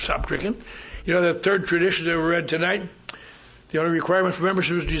for it. Stop drinking. That third tradition that we read tonight, The only requirement for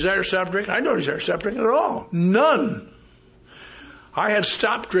membership was desire to stop drinking. I had no desire to stop drinking at all. None. I had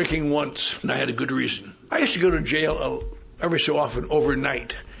stopped drinking once, and I had a good reason. I used to go to jail every so often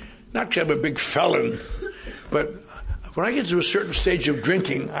overnight. Not because I'm a big felon, but when I get to a certain stage of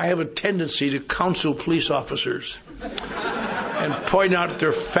drinking, I have a tendency to counsel police officers and point out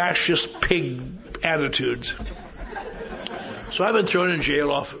their fascist pig attitudes. So I've been thrown in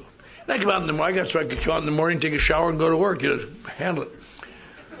jail often. And I come out in the morning, so I could come out in the morning, take a shower, and go to work, handle it.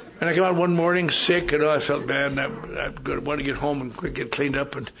 And I came out one morning sick, and I felt bad, and I wanted to get home and quick get cleaned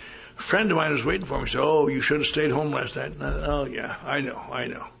up. And a friend of mine was waiting for me. He said, "Oh, you should have stayed home last night." And I thought, "Oh, yeah, I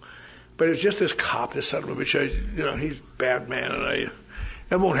know. But it's just this cop, this son of a bitch. He's a bad man, and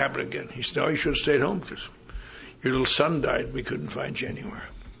it won't happen again." He said, "No, you should have stayed home because your little son died. We couldn't find you anywhere."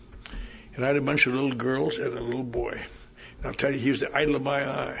 And I had a bunch of little girls and a little boy. And I'll tell you, he was the idol of my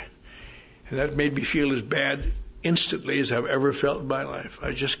eye. And that made me feel as bad instantly as I've ever felt in my life.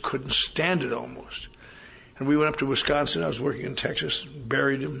 I just couldn't stand it almost. And we went up to Wisconsin. I was working in Texas,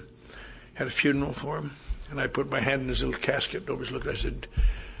 buried him, had a funeral for him. And I put my hand in his little casket. Nobody's looked. I said,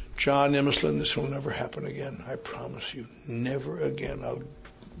 "John Emerslin, this will never happen again. I promise you, never again. I'll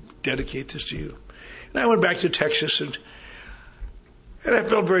dedicate this to you." And I went back to Texas, and I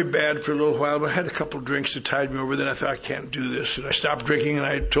felt very bad for a little while, but I had a couple of drinks that tied me over. Then I thought, I can't do this. And I stopped drinking, and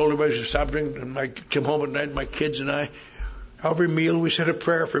I told everybody to stop drinking. And I came home at night, my kids and I, every meal we said a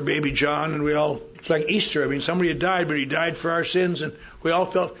prayer for baby John, and it's like Easter. I mean, somebody had died, but he died for our sins, and we all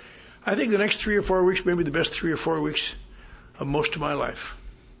felt, I think the next 3 or 4 weeks, maybe the best 3 or 4 weeks of most of my life.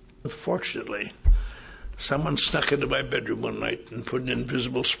 Unfortunately, someone snuck into my bedroom one night and put an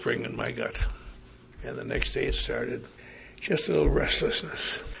invisible spring in my gut. And the next day it started. Just a little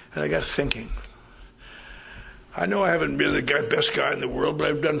restlessness. And I got thinking. I know I haven't been the best guy in the world, but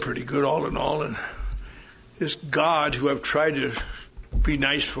I've done pretty good all in all. And this God who I've tried to be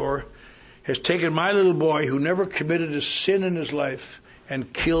nice for has taken my little boy who never committed a sin in his life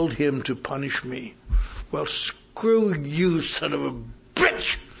and killed him to punish me. Well, screw you, son of a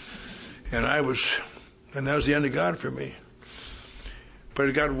bitch! And that was the end of God for me. But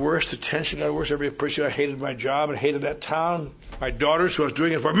it got worse, the tension got worse. Every person, I hated my job, I hated that town. My daughters, who I was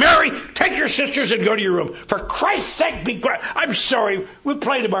doing it for, "Mary, take your sisters and go to your room. For Christ's sake, be quiet. I'm sorry, we'll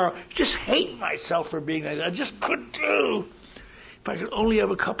play tomorrow." Just hate myself for being like that. I just couldn't do. If I could only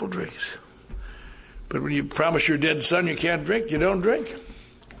have a couple drinks. But when you promise your dead son you can't drink, you don't drink.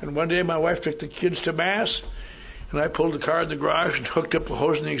 And one day my wife took the kids to Mass, and I pulled the car in the garage and hooked up the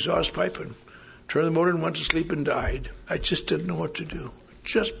hose in the exhaust pipe and turned the motor and went to sleep and died. I just didn't know what to do.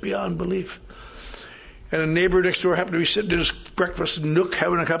 Just beyond belief. And a neighbor next door happened to be sitting in his breakfast nook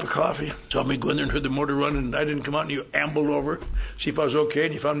having a cup of coffee. Saw me go in there and heard the motor run, and I didn't come out, and he ambled over, see if I was okay,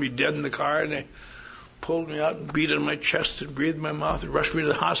 and he found me dead in the car, and they pulled me out and beat on my chest and breathed in my mouth and rushed me to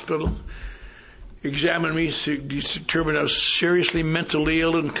the hospital, examined me, determined I was seriously mentally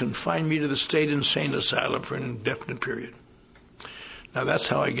ill, and confined me to the state insane asylum for an indefinite period. Now that's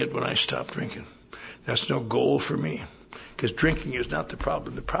how I get when I stop drinking. That's no goal for me. Because drinking is not the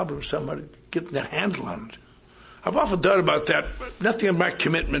problem. The problem is somebody getting a handle on it. I've often thought about that. Nothing in my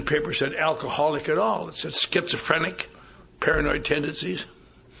commitment paper said alcoholic at all. It said schizophrenic, paranoid tendencies.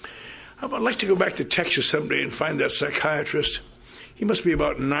 I'd like to go back to Texas someday and find that psychiatrist. He must be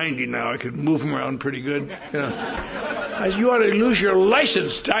about 90 now. I could move him around pretty good. You ought to lose your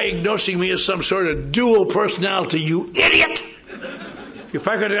license diagnosing me as some sort of dual personality, you idiot! If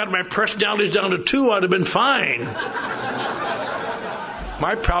I could have got my personalities down to 2, I'd have been fine.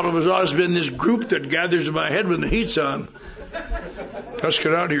 My problem has always been this group that gathers in my head when the heat's on. Let's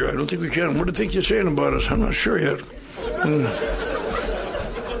get out of here. I don't think we can. What do you think you're saying about us? I'm not sure yet.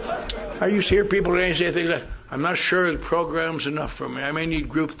 I used to hear people today say things like, "I'm not sure the program's enough for me. I may need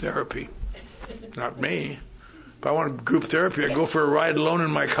group therapy." Not me. If I wanted group therapy, I'd go for a ride alone in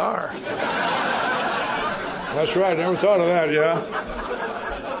my car. That's right. I never thought of that, yeah.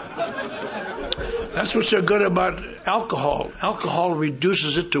 That's what's so good about alcohol. Alcohol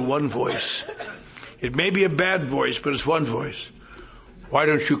reduces it to one voice. It may be a bad voice, but it's one voice. Why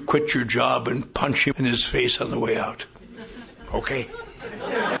don't you quit your job and punch him in his face on the way out? Okay?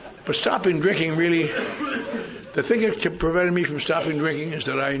 But stopping drinking really, the thing that prevented me from stopping drinking is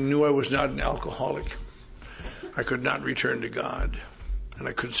that I knew I was not an alcoholic. I could not return to God. And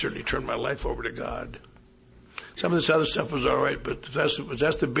I couldn't certainly turn my life over to God. Some of this other stuff was all right, but that's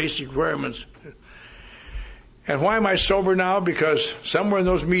the basic requirements. And why am I sober now? Because somewhere in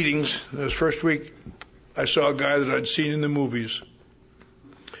those meetings, this first week, I saw a guy that I'd seen in the movies.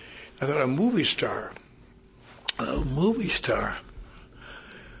 I thought, a movie star. A movie star.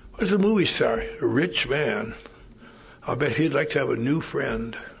 What's a movie star? A rich man. I'll bet he'd like to have a new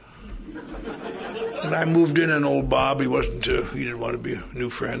friend. And I moved in on old Bob. He didn't want to be a new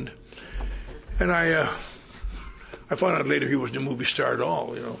friend. And I found out later he wasn't a movie star at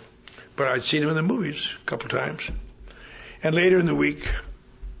all, But I'd seen him in the movies a couple of times. And later in the week,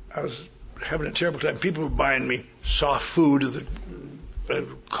 I was having a terrible time. People were buying me soft food,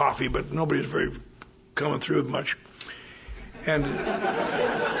 coffee, but nobody was very coming through much. And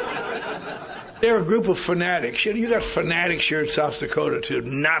they're a group of fanatics. You got fanatics here in South Dakota too.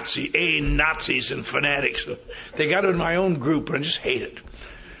 Nazis and fanatics. They got in my own group, and I just hate it.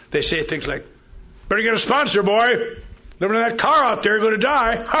 They say things like, "Better get a sponsor, boy. Living in that car out there, you're going to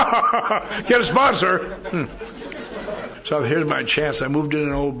die. Get a sponsor." So here's my chance. I moved in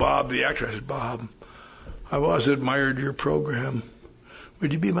on old Bob, the actor. I said, "Bob, I've always admired your program.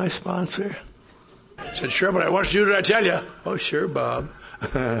 Would you be my sponsor?" I said, "Sure, but I want you to do what I tell you." "Oh, sure, Bob."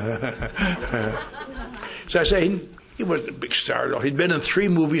 So I say, he wasn't a big star at all. He'd been in 3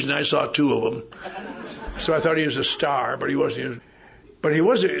 movies, and I saw 2 of them. So I thought he was a star, but he wasn't. But he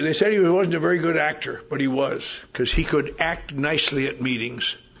wasn't. They said he wasn't a very good actor, but he was, because he could act nicely at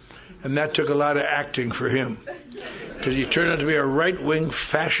meetings, and that took a lot of acting for him, because he turned out to be a right-wing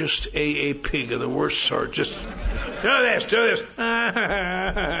fascist AA pig of the worst sort. Just do this.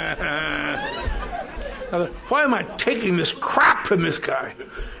 Why am I taking this crap from this guy?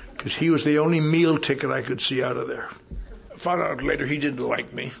 Because he was the only meal ticket I could see out of there. I found out later he didn't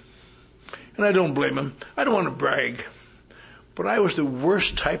like me. And I don't blame him. I don't want to brag. But I was the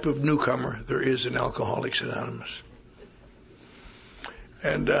worst type of newcomer there is in Alcoholics Anonymous.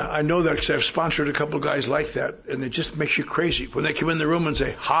 And I know that because I've sponsored a couple of guys like that, and it just makes you crazy. When they come in the room and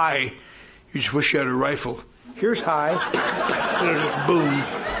say, "Hi," you just wish you had a rifle. Here's hi. Boom.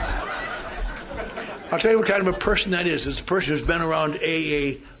 I'll tell you what kind of a person that is. It's a person who's been around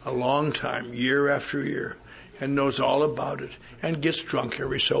AA a long time, year after year, and knows all about it, and gets drunk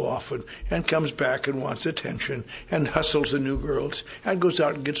every so often, and comes back and wants attention, and hustles the new girls, and goes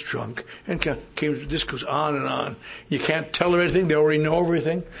out and gets drunk, and this goes on and on. You can't tell them anything. They already know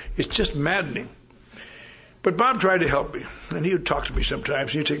everything. It's just maddening. But Bob tried to help me, and he would talk to me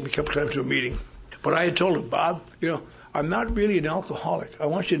sometimes. He'd take me a couple times to a meeting. But I had told him, "Bob, I'm not really an alcoholic. I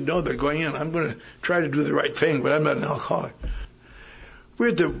want you to know that going in, I'm going to try to do the right thing, but I'm not an alcoholic." We're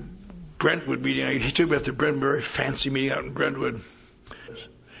at the Brentwood meeting. He took me at the Brentwood, very fancy meeting out in Brentwood.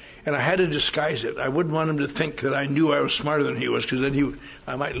 And I had to disguise it. I wouldn't want him to think that I knew I was smarter than he was, because then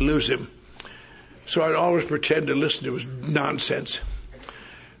I might lose him. So I'd always pretend to listen to his nonsense.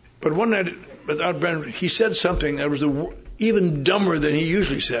 But one night, without Brentwood, he said something that was even dumber than he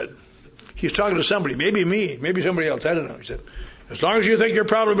usually said. He was talking to somebody, maybe me, maybe somebody else, I don't know. He said, "As long as you think your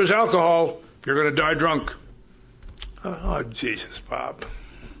problem is alcohol, you're going to die drunk." Oh, Jesus, Bob.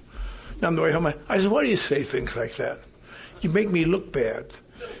 Now I'm the way home. I said, "Why do you say things like that? You make me look bad."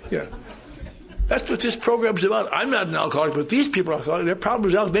 That's what this program's about. I'm not an alcoholic, but these people are alcoholics. Their problem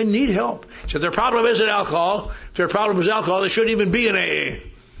is alcohol. They need help. He said, "Their problem isn't alcohol. If their problem is alcohol, they shouldn't even be in AA."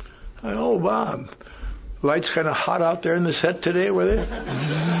 "Oh, Bob. Lights kind of hot out there in the set today, were they?"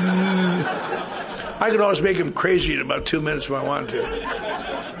 I could always make him crazy in about 2 minutes if I wanted to.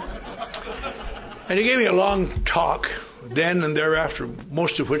 And he gave me a long talk, then and thereafter,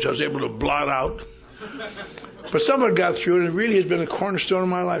 most of which I was able to blot out. But someone got through it, and it really has been a cornerstone of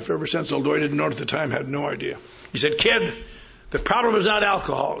my life ever since, although I didn't know it at the time, had no idea. He said, "Kid, the problem is not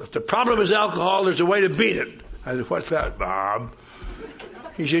alcohol. If the problem is alcohol, there's a way to beat it." I said, "What's that, Bob?"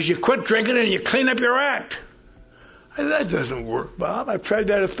 He says, "You quit drinking and you clean up your act." I said, "That doesn't work, Bob. I've tried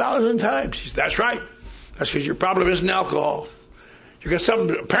that 1,000 times." He said, "That's right. That's because your problem isn't alcohol. You got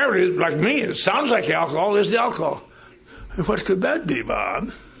something, apparently, like me, it sounds like alcohol, isn't alcohol." I said, "What could that be,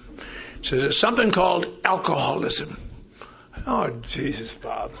 Bob?" He says, "It's something called alcoholism." Oh, Jesus,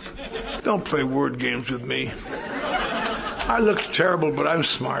 Bob. Don't play word games with me. I look terrible, but I'm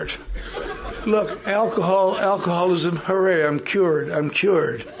smart. Look, alcoholism, hooray, I'm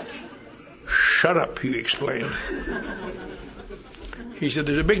cured. Shut up, he explained. He said,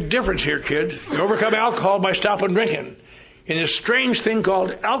 "There's a big difference here, kid. You overcome alcohol by stopping drinking. In this strange thing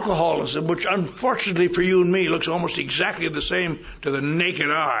called alcoholism, which unfortunately for you and me looks almost exactly the same to the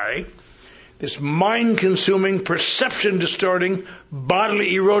naked eye, this mind-consuming, perception-distorting,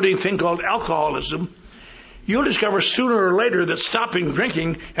 bodily eroding thing called alcoholism, you'll discover sooner or later that stopping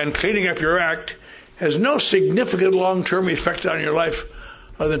drinking and cleaning up your act has no significant long-term effect on your life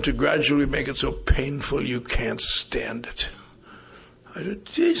other than to gradually make it so painful you can't stand it." I said,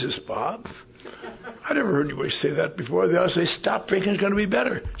 "Jesus, Bob, I never heard anybody say that before. They always say, stop drinking is going to be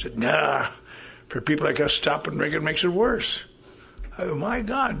better." I said, "Nah, for people like us, stopping drinking makes it worse." I said, "My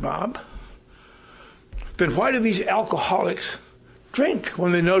God, Bob." then why do these alcoholics drink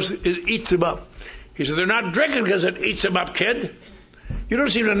when they notice it eats them up? He said, they're not drinking because it eats them up, kid. You don't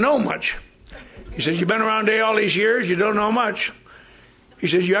seem to know much. He says, you've been around today all these years, you don't know much. He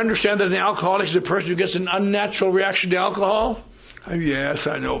says, you understand that an alcoholic is a person who gets an unnatural reaction to alcohol? Yes,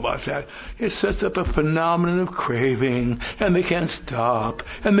 I know about that. It sets up a phenomenon of craving, and they can't stop,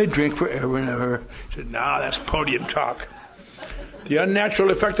 and they drink forever and ever. He said, no, that's podium talk. The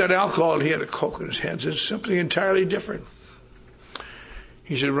unnatural effect on alcohol, he had a Coke in his hands, is something entirely different.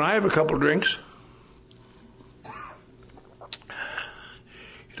 He said, when I have a couple drinks,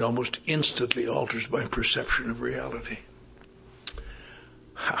 it almost instantly alters my perception of reality.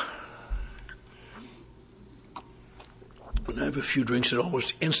 When I have a few drinks, it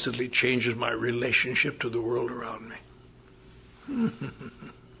almost instantly changes my relationship to the world around me.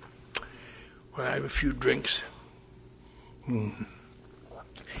 When I have a few drinks,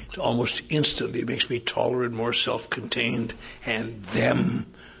 it almost instantly makes me taller and more self-contained, and them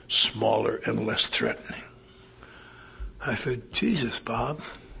smaller and less threatening. I said, Jesus, Bob,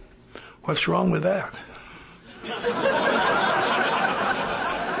 what's wrong with that?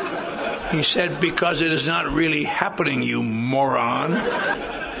 He said, because it is not really happening, you moron.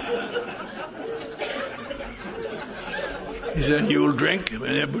 He said, you'll drink,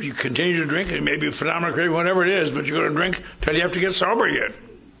 but you continue to drink, and maybe phenomenal craving, whatever it is, but you're going to drink till you have to get sober again.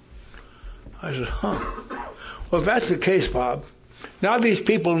 I said, well, if that's the case, Bob, now these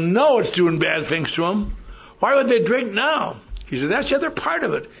people know it's doing bad things to them. Why would they drink now? He said, that's the other part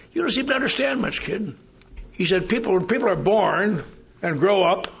of it. You don't seem to understand much, kid. He said, people are born and grow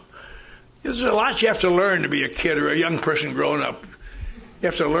up. There's a lot you have to learn to be a kid or a young person growing up. You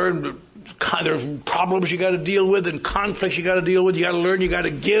have to learn the kind of problems you got to deal with and conflicts you got to deal with. You got to learn, you got to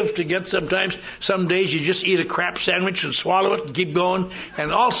give to get sometimes. Some days you just eat a crap sandwich and swallow it and keep going,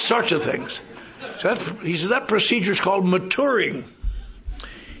 and all sorts of things. So he says that procedure is called maturing.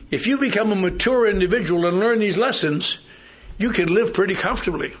 If you become a mature individual and learn these lessons, you can live pretty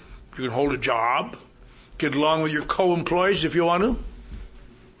comfortably. You can hold a job, get along with your co-employees if you want to,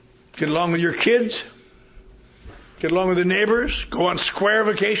 get along with your kids, get along with the neighbors, go on square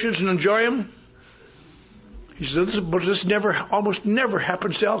vacations and enjoy them. He says, but this almost never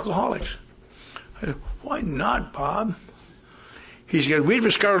happens to alcoholics. I said, why not, Bob? He said, we've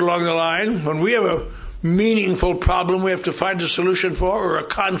discovered along the line, when we have a meaningful problem we have to find a solution for, or a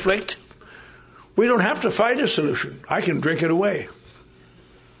conflict, we don't have to find a solution. I can drink it away.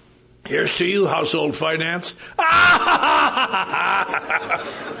 Here's to you, household finance.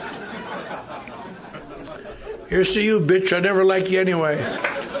 Here's to you, bitch. I never liked you anyway.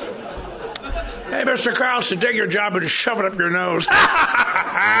 Hey, Mr. Carlson, take your job and shove it up your nose.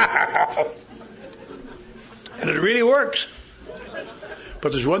 And it really works.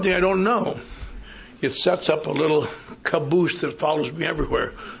 But there's one thing I don't know. It sets up a little caboose that follows me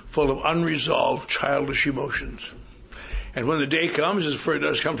everywhere, full of unresolved childish emotions. And when the day comes, as it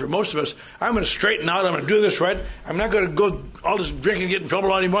does come for most of us, I'm going to straighten out, I'm going to do this right, I'm not going to go all this drinking and get in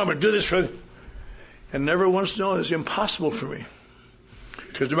trouble anymore, I'm going to do this right. And never once know it's impossible for me.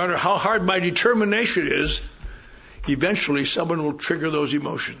 Because no matter how hard my determination is, eventually someone will trigger those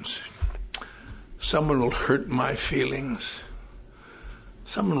emotions. Someone will hurt my feelings.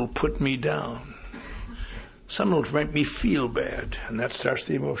 Someone will put me down. Someone will make me feel bad, and that starts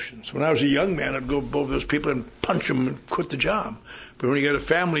the emotions. When I was a young man, I'd go above those people and punch them and quit the job. But when you get a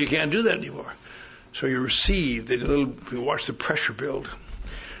family, you can't do that anymore. So you receive, you watch the pressure build.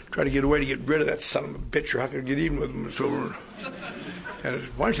 Try to get away to get rid of that son of a bitch, or how can I get even with him? It's over. And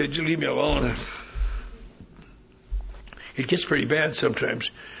why don't they just leave me alone? It gets pretty bad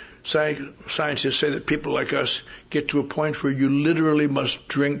sometimes. Scientists say that people like us get to a point where you literally must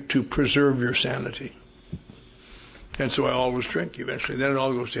drink to preserve your sanity. And so I always drink eventually. Then it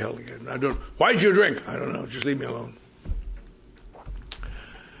all goes to hell again. Why did you drink? I don't know. Just leave me alone.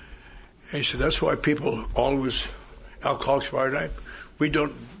 And he said, that's why people always, alcoholics are right. We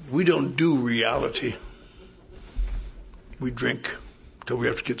don't do reality. We drink till we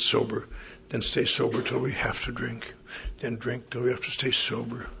have to get sober, then stay sober till we have to drink, then drink till we have to stay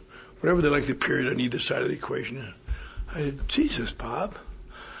sober. Whatever they like the period on either side of the equation. I said, Jesus, Bob,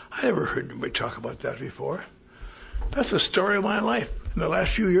 I never heard anybody talk about that before. That's the story of my life. In the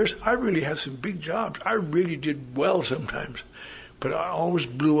last few years, I really had some big jobs. I really did well sometimes. But I always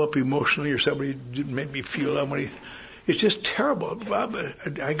blew up emotionally, or somebody didn't make me feel that way. It's just terrible, Bob.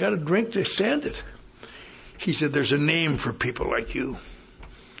 I got to drink to stand it. He said, there's a name for people like you.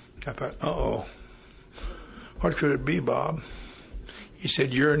 I thought, uh-oh. What could it be, Bob? He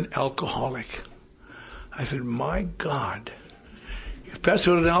said, you're an alcoholic. I said, my God. If that's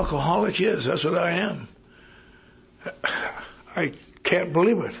what an alcoholic is, that's what I am. I can't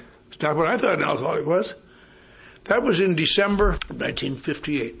believe it. It's not what I thought an alcoholic was. That was in December of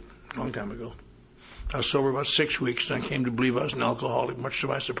 1958, a long time ago. I was sober about 6 weeks, and I came to believe I was an alcoholic, much to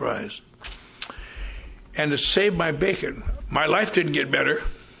my surprise. And to save my bacon, my life didn't get better.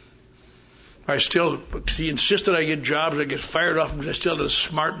 He insisted I get jobs, I get fired off, and I still had a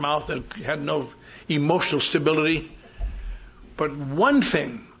smart mouth that had no emotional stability. But one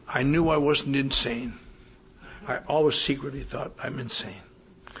thing, I knew I wasn't insane. I always secretly thought I'm insane.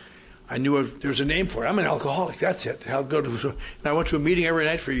 I knew there's a name for it. I'm an alcoholic. That's it. How good. And I went to a meeting every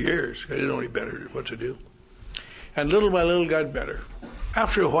night for years. I didn't know any better what to do. And little by little got better.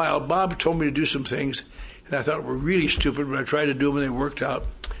 After a while, Bob told me to do some things, and I thought were really stupid, but I tried to do them and they worked out.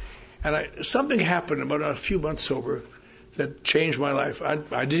 And something happened about a few months sober that changed my life. I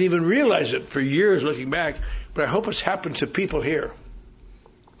didn't even realize it for years looking back, but I hope it's happened to people here.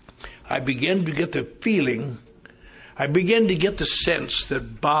 I began to get the feeling, I began to get the sense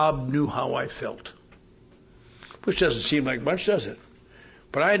that Bob knew how I felt. Which doesn't seem like much, does it?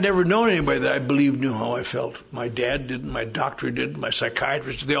 But I had never known anybody that I believed knew how I felt. My dad didn't, my doctor didn't, my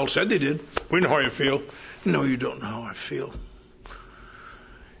psychiatrist, they all said they did. We know how you feel. No, you don't know how I feel.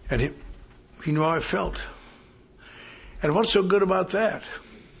 And he knew how I felt. And what's so good about that?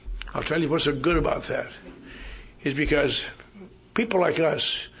 I'll tell you what's so good about that. Is because people like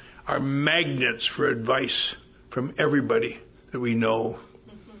us are magnets for advice from everybody that we know.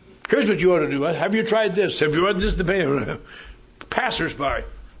 Here's what you ought to do. Have you tried this? Have you had this? The passers-by.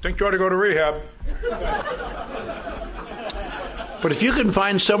 Think you ought to go to rehab. But if you can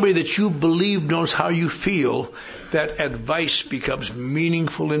find somebody that you believe knows how you feel, that advice becomes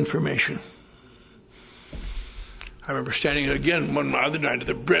meaningful information. I remember standing again one other night at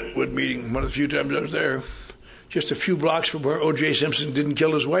the Brentwood meeting, one of the few times I was there, just a few blocks from where O.J. Simpson didn't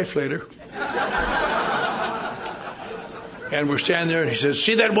kill his wife later. And we're standing there, and he says,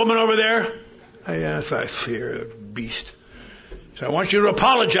 "See that woman over there?" I fear a beast. So I want you to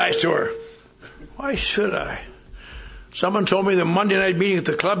apologize to her. Why should I? Someone told me the Monday night meeting at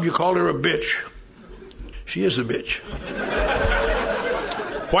the club, you called her a bitch. She is a bitch.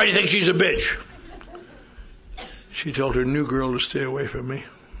 Why do you think she's a bitch? She told her new girl to stay away from me.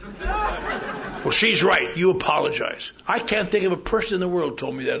 Well, she's right. You apologize. I can't think of a person in the world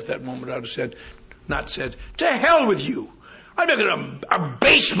told me that at that moment. I would have not said, to hell with you. I'm not going to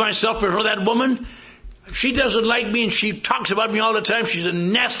abase myself before that woman. She doesn't like me and she talks about me all the time. She's a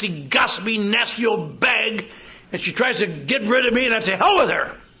nasty, gossipy, nasty old bag. And she tries to get rid of me and I say, hell with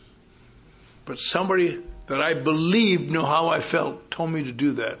her. But somebody that I believed knew how I felt told me to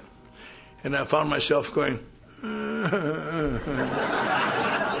do that. And I found myself going,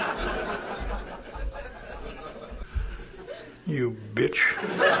 you bitch.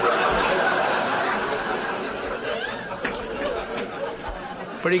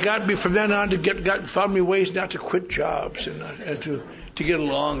 But he got me from then on found me ways not to quit jobs and to get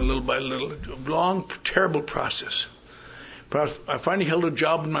along little by little. A long, terrible process. But I finally held a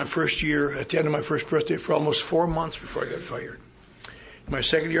job in my first year, at the end of my first birthday, for almost 4 months before I got fired. In my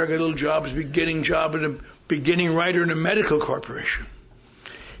second year, I got a little job as a beginning writer in a medical corporation.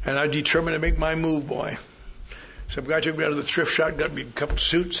 And I determined to make my move, boy. Some guy took me out of the thrift shop, got me a couple of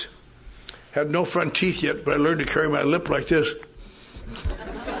suits. Had no front teeth yet, but I learned to carry my lip like this.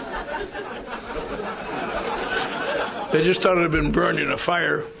 They just thought it had been burned in a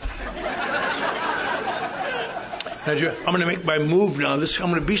fire. I'm going to make my move now. I'm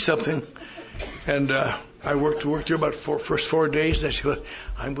going to be something. And I worked there about first 4 days. And I said, well,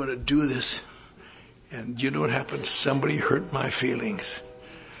 I'm going to do this. And you know what happened? Somebody hurt my feelings.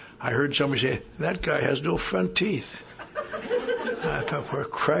 I heard somebody say, that guy has no front teeth. I thought, for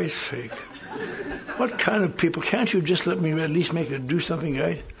Christ's sake, what kind of people? Can't you just let me at least do something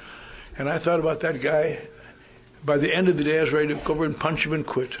right? And I thought about that guy. By the end of the day, I was ready to go over and punch him and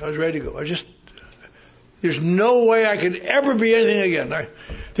quit. I was ready to go. There's no way I could ever be anything again.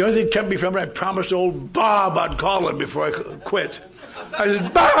 The only thing that kept me from it, I promised old Bob I'd call him before I quit. I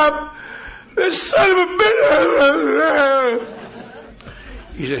said, Bob, this son of a bitch.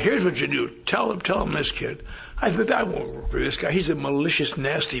 He said, here's what you do. Tell him this kid. I said, I won't work for this guy. He's a malicious,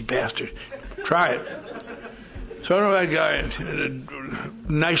 nasty bastard. Try it. So I know that guy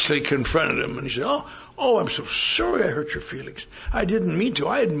nicely confronted him, and he said, oh, I'm so sorry I hurt your feelings. I didn't mean to.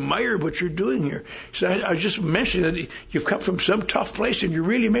 I admire what you're doing here. He said, I just mentioned that you've come from some tough place, and you're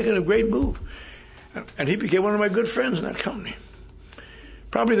really making a great move. And he became one of my good friends in that company.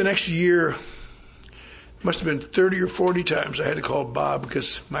 Probably the next year, must have been 30 or 40 times I had to call Bob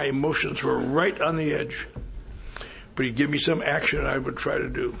because my emotions were right on the edge. But he'd give me some action I would try to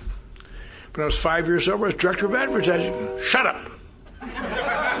do. When I was 5 years sober, I was director of advertising. Shut up.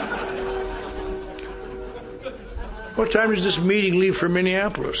 What time does this meeting leave for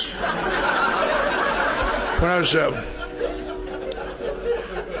Minneapolis? When I was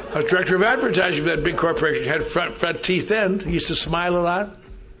director of advertising for that big corporation. Had front teeth then. He used to smile a lot.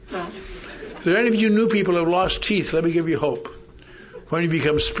 If there are any of you new people who have lost teeth, let me give you hope. When you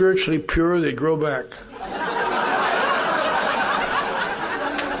become spiritually pure, they grow back.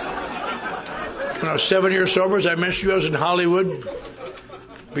 When I was 7 years sober, as I mentioned to you, I was in Hollywood,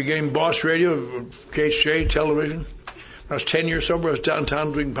 became boss radio, KHJ television. When I was 10 years sober, I was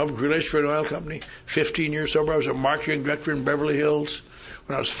downtown doing public relations for an oil company. 15 years sober, I was a marketing director in Beverly Hills.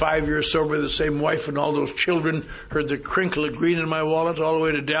 When I was 5 years sober, the same wife and all those children heard the crinkle of green in my wallet all the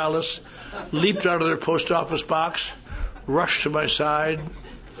way to Dallas, leaped out of their post office box, rushed to my side.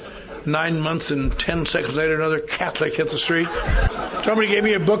 9 months and 10 seconds later, another Catholic hit the street. Somebody gave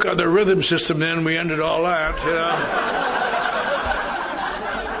me a book on the rhythm system then. We ended all that, you know.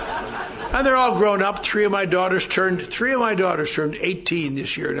 And they're all grown up. Three of my daughters turned 18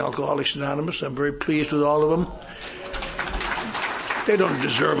 this year in Alcoholics Anonymous. I'm very pleased with all of them. They don't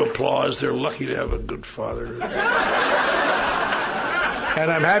deserve applause. They're lucky to have a good father.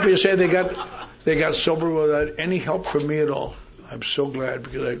 And I'm happy to say they got sober without any help from me at all. I'm so glad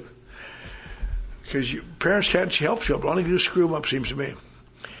because parents can't help children. All they can do is screw them up, seems to me.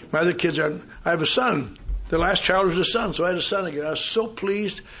 My other kids I have a son. The last child was a son, so I had a son again. I was so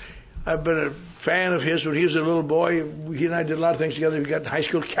pleased. I've been a fan of his when he was a little boy. He and I did a lot of things together. We got high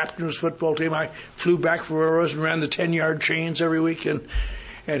school captain's football team. I flew back from where I was and ran the 10-yard chains every week. And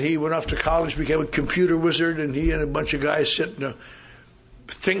he went off to college, became a computer wizard, and he and a bunch of guys sit in a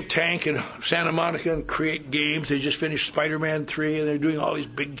think tank in Santa Monica and create games. They just finished Spider-Man 3, and they're doing all these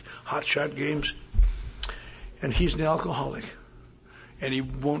big hotshot games. And he's an alcoholic, and he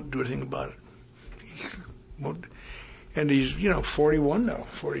won't do anything about it. He won't. And he's, 41 now,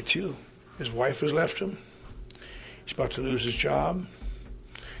 42. His wife has left him. He's about to lose his job.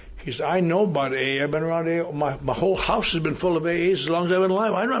 I know about AA. I've been around AA. My whole house has been full of AAs as long as I've been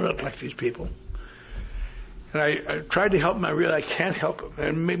alive. I don't like these people. And I tried to help him. I realized I can't help him.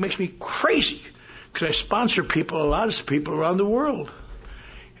 And it makes me crazy because I sponsor people, a lot of people around the world.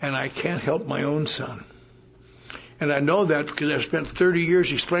 And I can't help my own son. And I know that because I've spent 30 years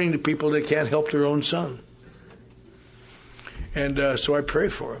explaining to people they can't help their own son. And so I pray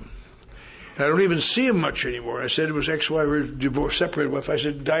for him. And I don't even see him much anymore. I said it was ex-wife, or divorced, separated wife. I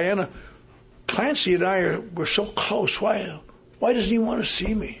said, Diana, Clancy and I we're so close. Why doesn't he want to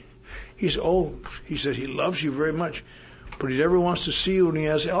see me? He's old. He said he loves you very much, but he never wants to see you when he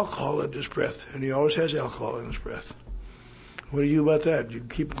has alcohol in his breath. And he always has alcohol in his breath. What do you do about that? You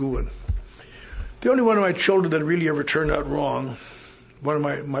keep going. The only one of my children that really ever turned out wrong, one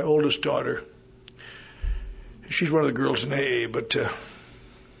of my oldest daughter, she's one of the girls in AA, but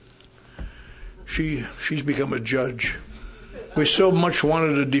she's become a judge. We so much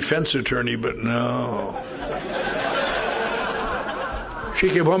wanted a defense attorney, but no. She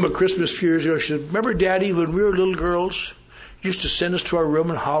came home at Christmas a few years ago. She said, remember, Daddy, when we were little girls, you used to send us to our room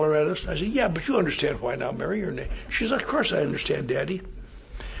and holler at us? I said, yeah, but you understand why now, Mary. Your name. She said, of course I understand, Daddy.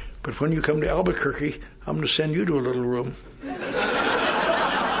 But when you come to Albuquerque, I'm going to send you to a little room.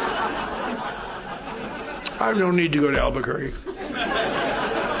 I have no need to go to Albuquerque.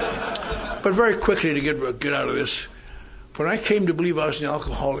 But very quickly to get out of this, when I came to believe I was an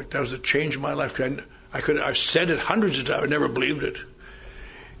alcoholic, that was a change in my life. I've said it hundreds of times. I never believed it.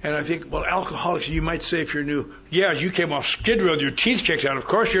 And I think, well, alcoholics, you might say if you're new, yeah, you came off Skid Row with your teeth kicked out. Of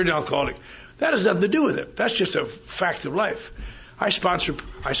course you're an alcoholic. That has nothing to do with it. That's just a fact of life. I sponsor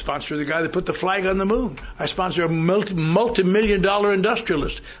the guy that put the flag on the moon. I sponsor a multi-million-dollar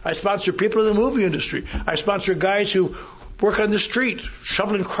industrialist. I sponsor people in the movie industry. I sponsor guys who work on the street,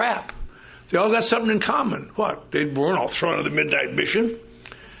 shoveling crap. They all got something in common. What? They weren't all thrown out of the midnight mission.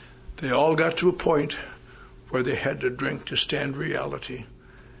 They all got to a point where they had to drink to stand reality.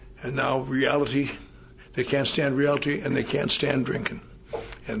 And now reality, they can't stand reality and they can't stand drinking.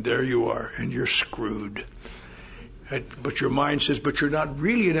 And there you are, and you're screwed. But your mind says, but you're not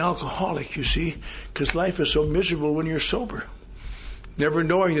really an alcoholic, you see, because life is so miserable when you're sober. Never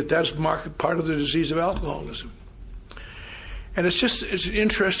knowing that that's part of the disease of alcoholism. And it's an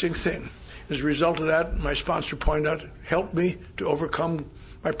interesting thing. As a result of that, my sponsor pointed out, helped me to overcome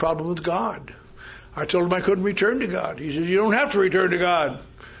my problem with God. I told him I couldn't return to God. He said, you don't have to return to God.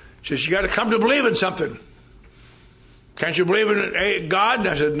 He says, you got to come to believe in something. Can't you believe in God? And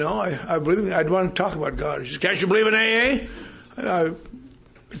I said, no, I believe in. I'd want to talk about God. He says, can't you believe in AA?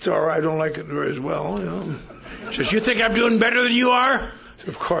 It's all right. I don't like it very well. He says, you think I'm doing better than you are? I said,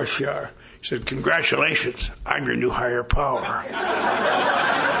 of course you are. He said, "Congratulations, I'm your new higher power."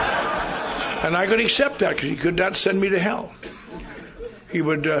 And I could accept that because he could not send me to hell. He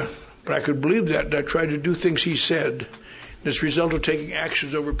would, but I could believe that, and I tried to do things he said. And as a result of taking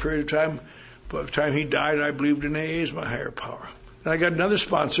actions over a period of time, by the time he died, I believed in AA as my higher power. And I got another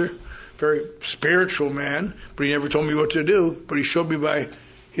sponsor, very spiritual man, but he never told me what to do, but he showed me by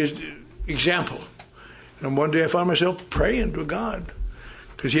his example. And one day I found myself praying to God,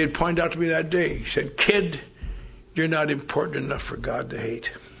 because he had pointed out to me that day, he said, "Kid, you're not important enough for God to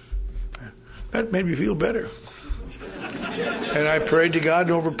hate." That made me feel better. And I prayed to God,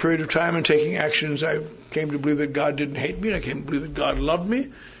 and over a period of time and taking actions, I came to believe that God didn't hate me, and I came to believe that God loved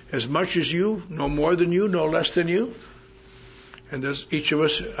me as much as you, no more than you, no less than you. And there's each of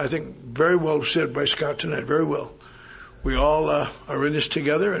us, I think, very well said by Scott tonight, very well. We all are in this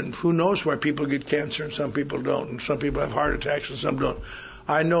together, and who knows why people get cancer and some people don't, and some people have heart attacks and some don't.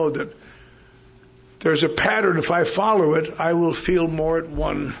 I know that there's a pattern. If I follow it, I will feel more at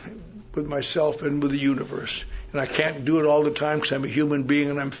one with myself and with the universe. And I can't do it all the time because I'm a human being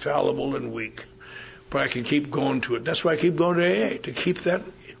and I'm fallible and weak. But I can keep going to it. That's why I keep going to AA, to keep that,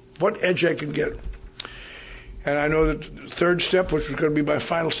 what edge I can get. And I know that the third step, which was going to be my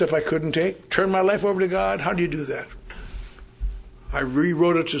final step I couldn't take, turn my life over to God. How do you do that? I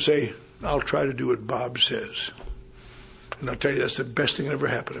rewrote it to say, I'll try to do what Bob says. And I'll tell you, that's the best thing that ever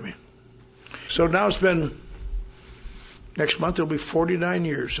happened to me. So now it's been, next month it'll be 49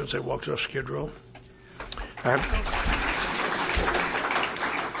 years since I walked off Skid Row.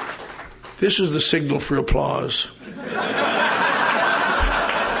 This is the signal for applause.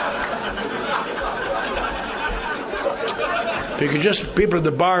 Because just people at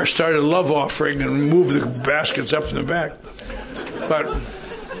the bar started a love offering and moved the baskets up in the back. But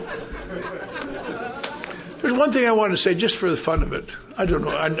there's one thing I want to say just for the fun of it. I don't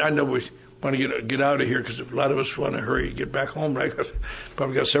know. I know we want to get out of here because a lot of us want to hurry and get back home. But I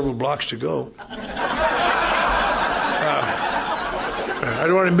probably got several blocks to go. I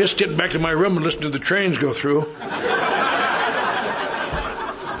don't want to miss getting back to my room and listen to the trains go through.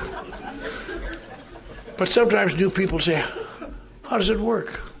 But sometimes new people say, how does it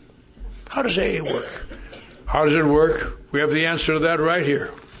work? How does AA work? How does it work? We have the answer to that right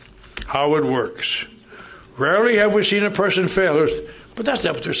here. How it works. Rarely have we seen a person fail, but that's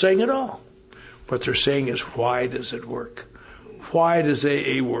not what they're saying at all. What they're saying is, why does it work? Why does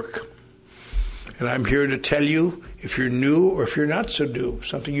AA work? And I'm here to tell you, if you're new or if you're not so new,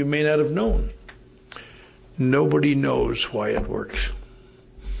 something you may not have known. Nobody knows why it works.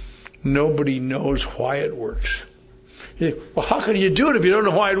 Nobody knows why it works. You say, well, how can you do it if you don't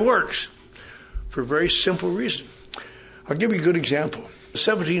know why it works? For a very simple reason. I'll give you a good example. The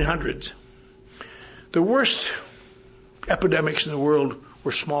 1700s, the worst epidemics in the world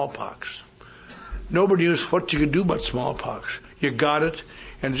were smallpox. Nobody knew what you could do about smallpox. You got it,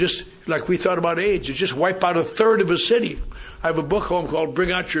 and just like we thought about AIDS, it just wiped out a third of a city. I have a book home called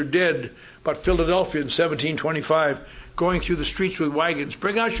Bring Out Your Dead about Philadelphia in 1725, going through the streets with wagons.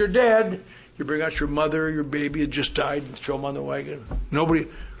 Bring out your dead. You bring out your mother, your baby had just died, and throw them on the wagon. Nobody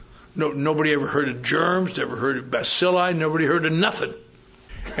ever heard of germs, never heard of bacilli, nobody heard of nothing.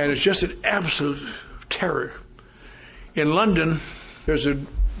 And it's just an absolute terror. In London, there's a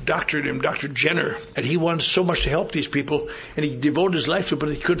doctor named Dr. Jenner, and he wanted so much to help these people, and he devoted his life to it, but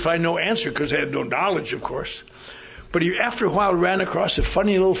he could find no answer because they had no knowledge, of course. But he, after a while, ran across a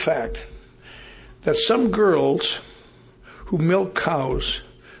funny little fact that some girls who milk cows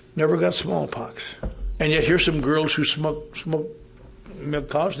never got smallpox. And yet here's some girls who smoke milk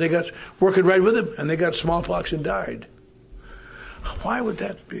cows, they got working right with them, and they got smallpox and died. Why would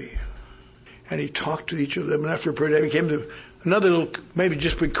that be? And he talked to each of them, and after a period of time, he came to another little, maybe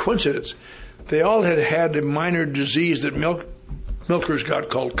just by coincidence. They all had had a minor disease that milkers got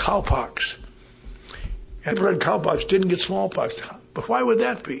called cowpox. And people who had cowpox didn't get smallpox. But why would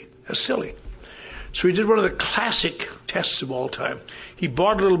that be? That's silly. So he did one of the classic tests of all time. He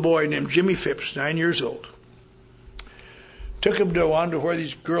bought a little boy named Jimmy Phipps, 9 years old. Took him to where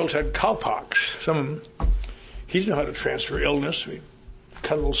these girls had cowpox. Some of them, he didn't know how to transfer illness. So he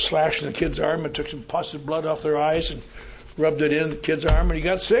cut a little slash in the kid's arm and took some pus of blood off their eyes and rubbed it in the kid's arm, and he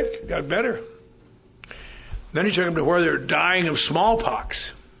got sick, got better. Then he took him to where they were dying of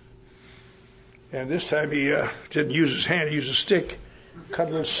smallpox. And this time he didn't use his hand, he used a stick. Cut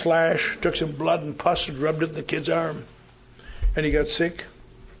a little slash, took some blood and pus and rubbed it in the kid's arm. And he got sick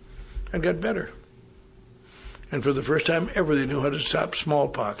and got better. And for the first time ever, they knew how to stop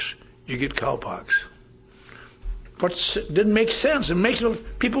smallpox. You get cowpox. Didn't make sense. It makes no,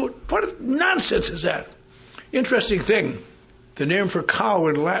 people, what nonsense is that? Interesting thing. The name for cow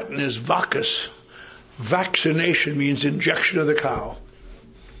in Latin is vacus. Vaccination means injection of the cow.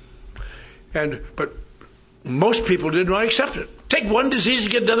 But most people didn't want to accept it. Take one disease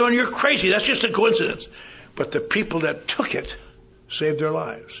and get another one, you're crazy. That's just a coincidence. But the people that took it saved their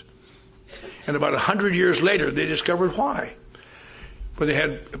lives. And about 100 years later, they discovered why. When they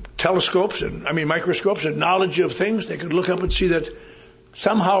had microscopes and knowledge of things, they could look up and see that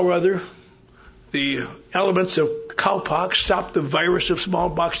somehow or other, the elements of cowpox stopped the virus of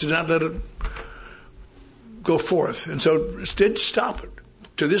smallpox, did not let it go forth. And so it did stop it.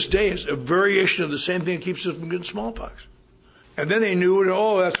 To this day, it's a variation of the same thing that keeps us from getting smallpox. And then they knew,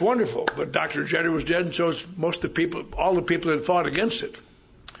 that's wonderful. But Dr. Jenner was dead, and so is most of the people, all the people that fought against it.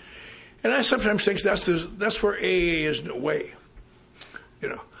 And I sometimes think that's where AA is in a way.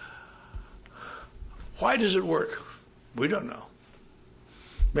 Why does it work? We don't know.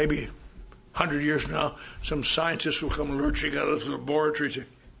 Maybe 100 years from now, some scientist will come lurching out of the laboratory and say,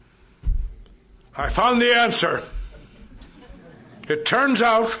 I found the answer. It turns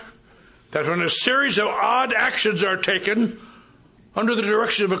out that when a series of odd actions are taken under the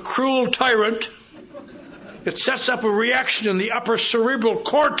direction of a cruel tyrant, it sets up a reaction in the upper cerebral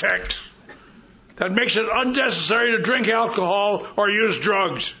cortex that makes it unnecessary to drink alcohol or use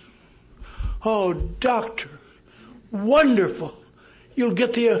drugs. Oh, doctor, wonderful. You'll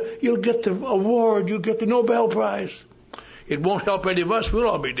get the award, you'll get the Nobel Prize. It won't help any of us, we'll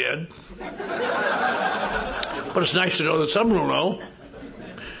all be dead. But it's nice to know that someone will know.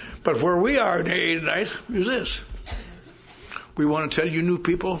 But where we are in AA tonight is this. We want to tell you new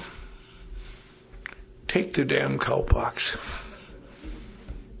people, take the damn cowpox.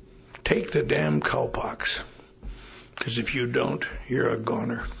 Take the damn cowpox. Because if you don't, you're a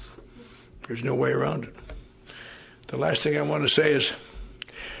goner. There's no way around it. The last thing I want to say is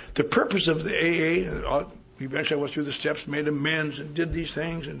the purpose of the AA, eventually I went through the steps, made amends, and did these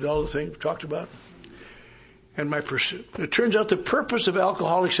things, and did all the things we talked about. And it turns out the purpose of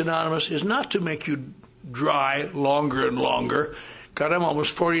Alcoholics Anonymous is not to make you dry longer and longer. God, I'm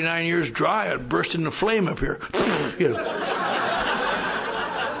almost 49 years dry. I'd burst into flame up here.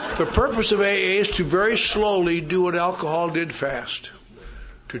 The purpose of AA is to very slowly do what alcohol did fast.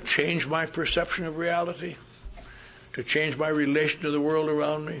 To change my perception of reality. To change my relation to the world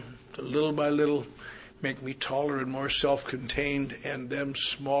around me. To little by little make me taller and more self-contained and them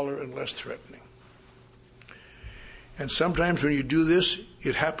smaller and less threatening. And sometimes when you do this,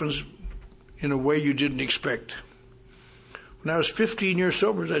 it happens in a way you didn't expect. When I was 15 years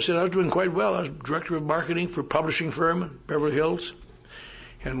sober, as I said, I was doing quite well. I was director of marketing for a publishing firm in Beverly Hills.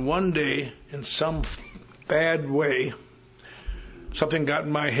 And one day, in some bad way, something got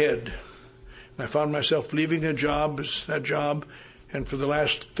in my head. And I found myself leaving that job, and for the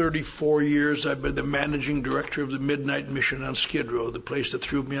last 34 years, I've been the managing director of the Midnight Mission on Skid Row, the place that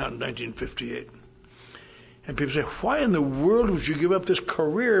threw me out in 1958. And people say, why in the world would you give up this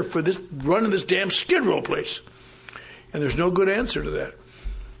career for this running this damn Skid Row place? And there's no good answer to that.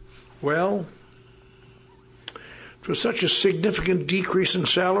 Well, it was such a significant decrease in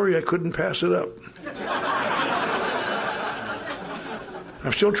salary, I couldn't pass it up.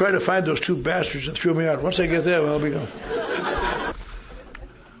 I'm still trying to find those two bastards that threw me out. Once I get there, I'll be gone.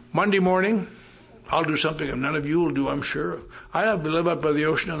 Monday morning, I'll do something that none of you will do, I'm sure. I have to live up by the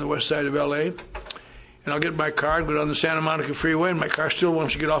ocean on the west side of L.A., and I'll get my car and go down the Santa Monica Freeway, and my car still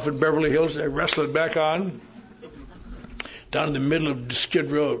wants to get off at Beverly Hills, and I wrestle it back on, down in the middle of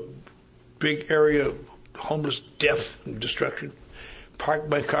Skid Row, big area of homeless death and destruction. Park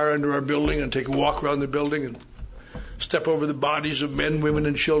my car under our building and take a walk around the building and step over the bodies of men, women,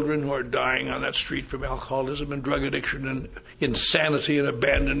 and children who are dying on that street from alcoholism and drug addiction and insanity and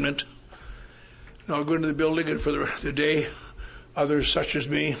abandonment. And I'll go into the building, and for the day, others such as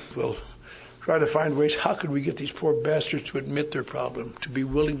me will try to find ways, how could we get these poor bastards to admit their problem, to be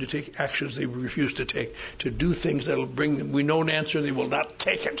willing to take actions they refuse to take, to do things that will bring them, we know an answer, and they will not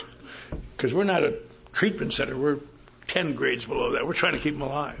take it. Because we're not a treatment center, we're 10 grades below that. We're trying to keep them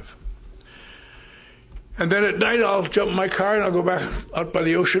alive. And then at night, I'll jump in my car and I'll go back out by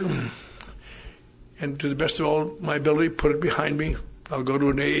the ocean, and to the best of all my ability, put it behind me. I'll go to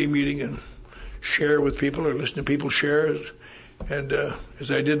an AA meeting and share with people or listen to people share. And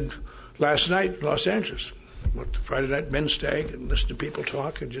as I did last night in Los Angeles, went to Friday night men's stag and listened to people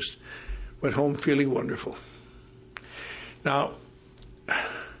talk and just went home feeling wonderful. Now,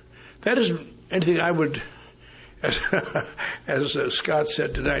 that isn't anything I would, as Scott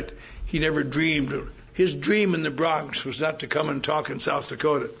said tonight, he never dreamed. His dream in the Bronx was not to come and talk in South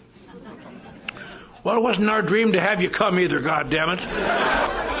Dakota. Well, it wasn't our dream to have you come either, goddammit.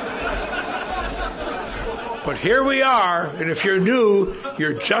 But here we are, and if you're new,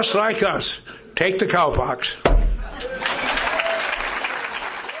 you're just like us. Take the cowpox.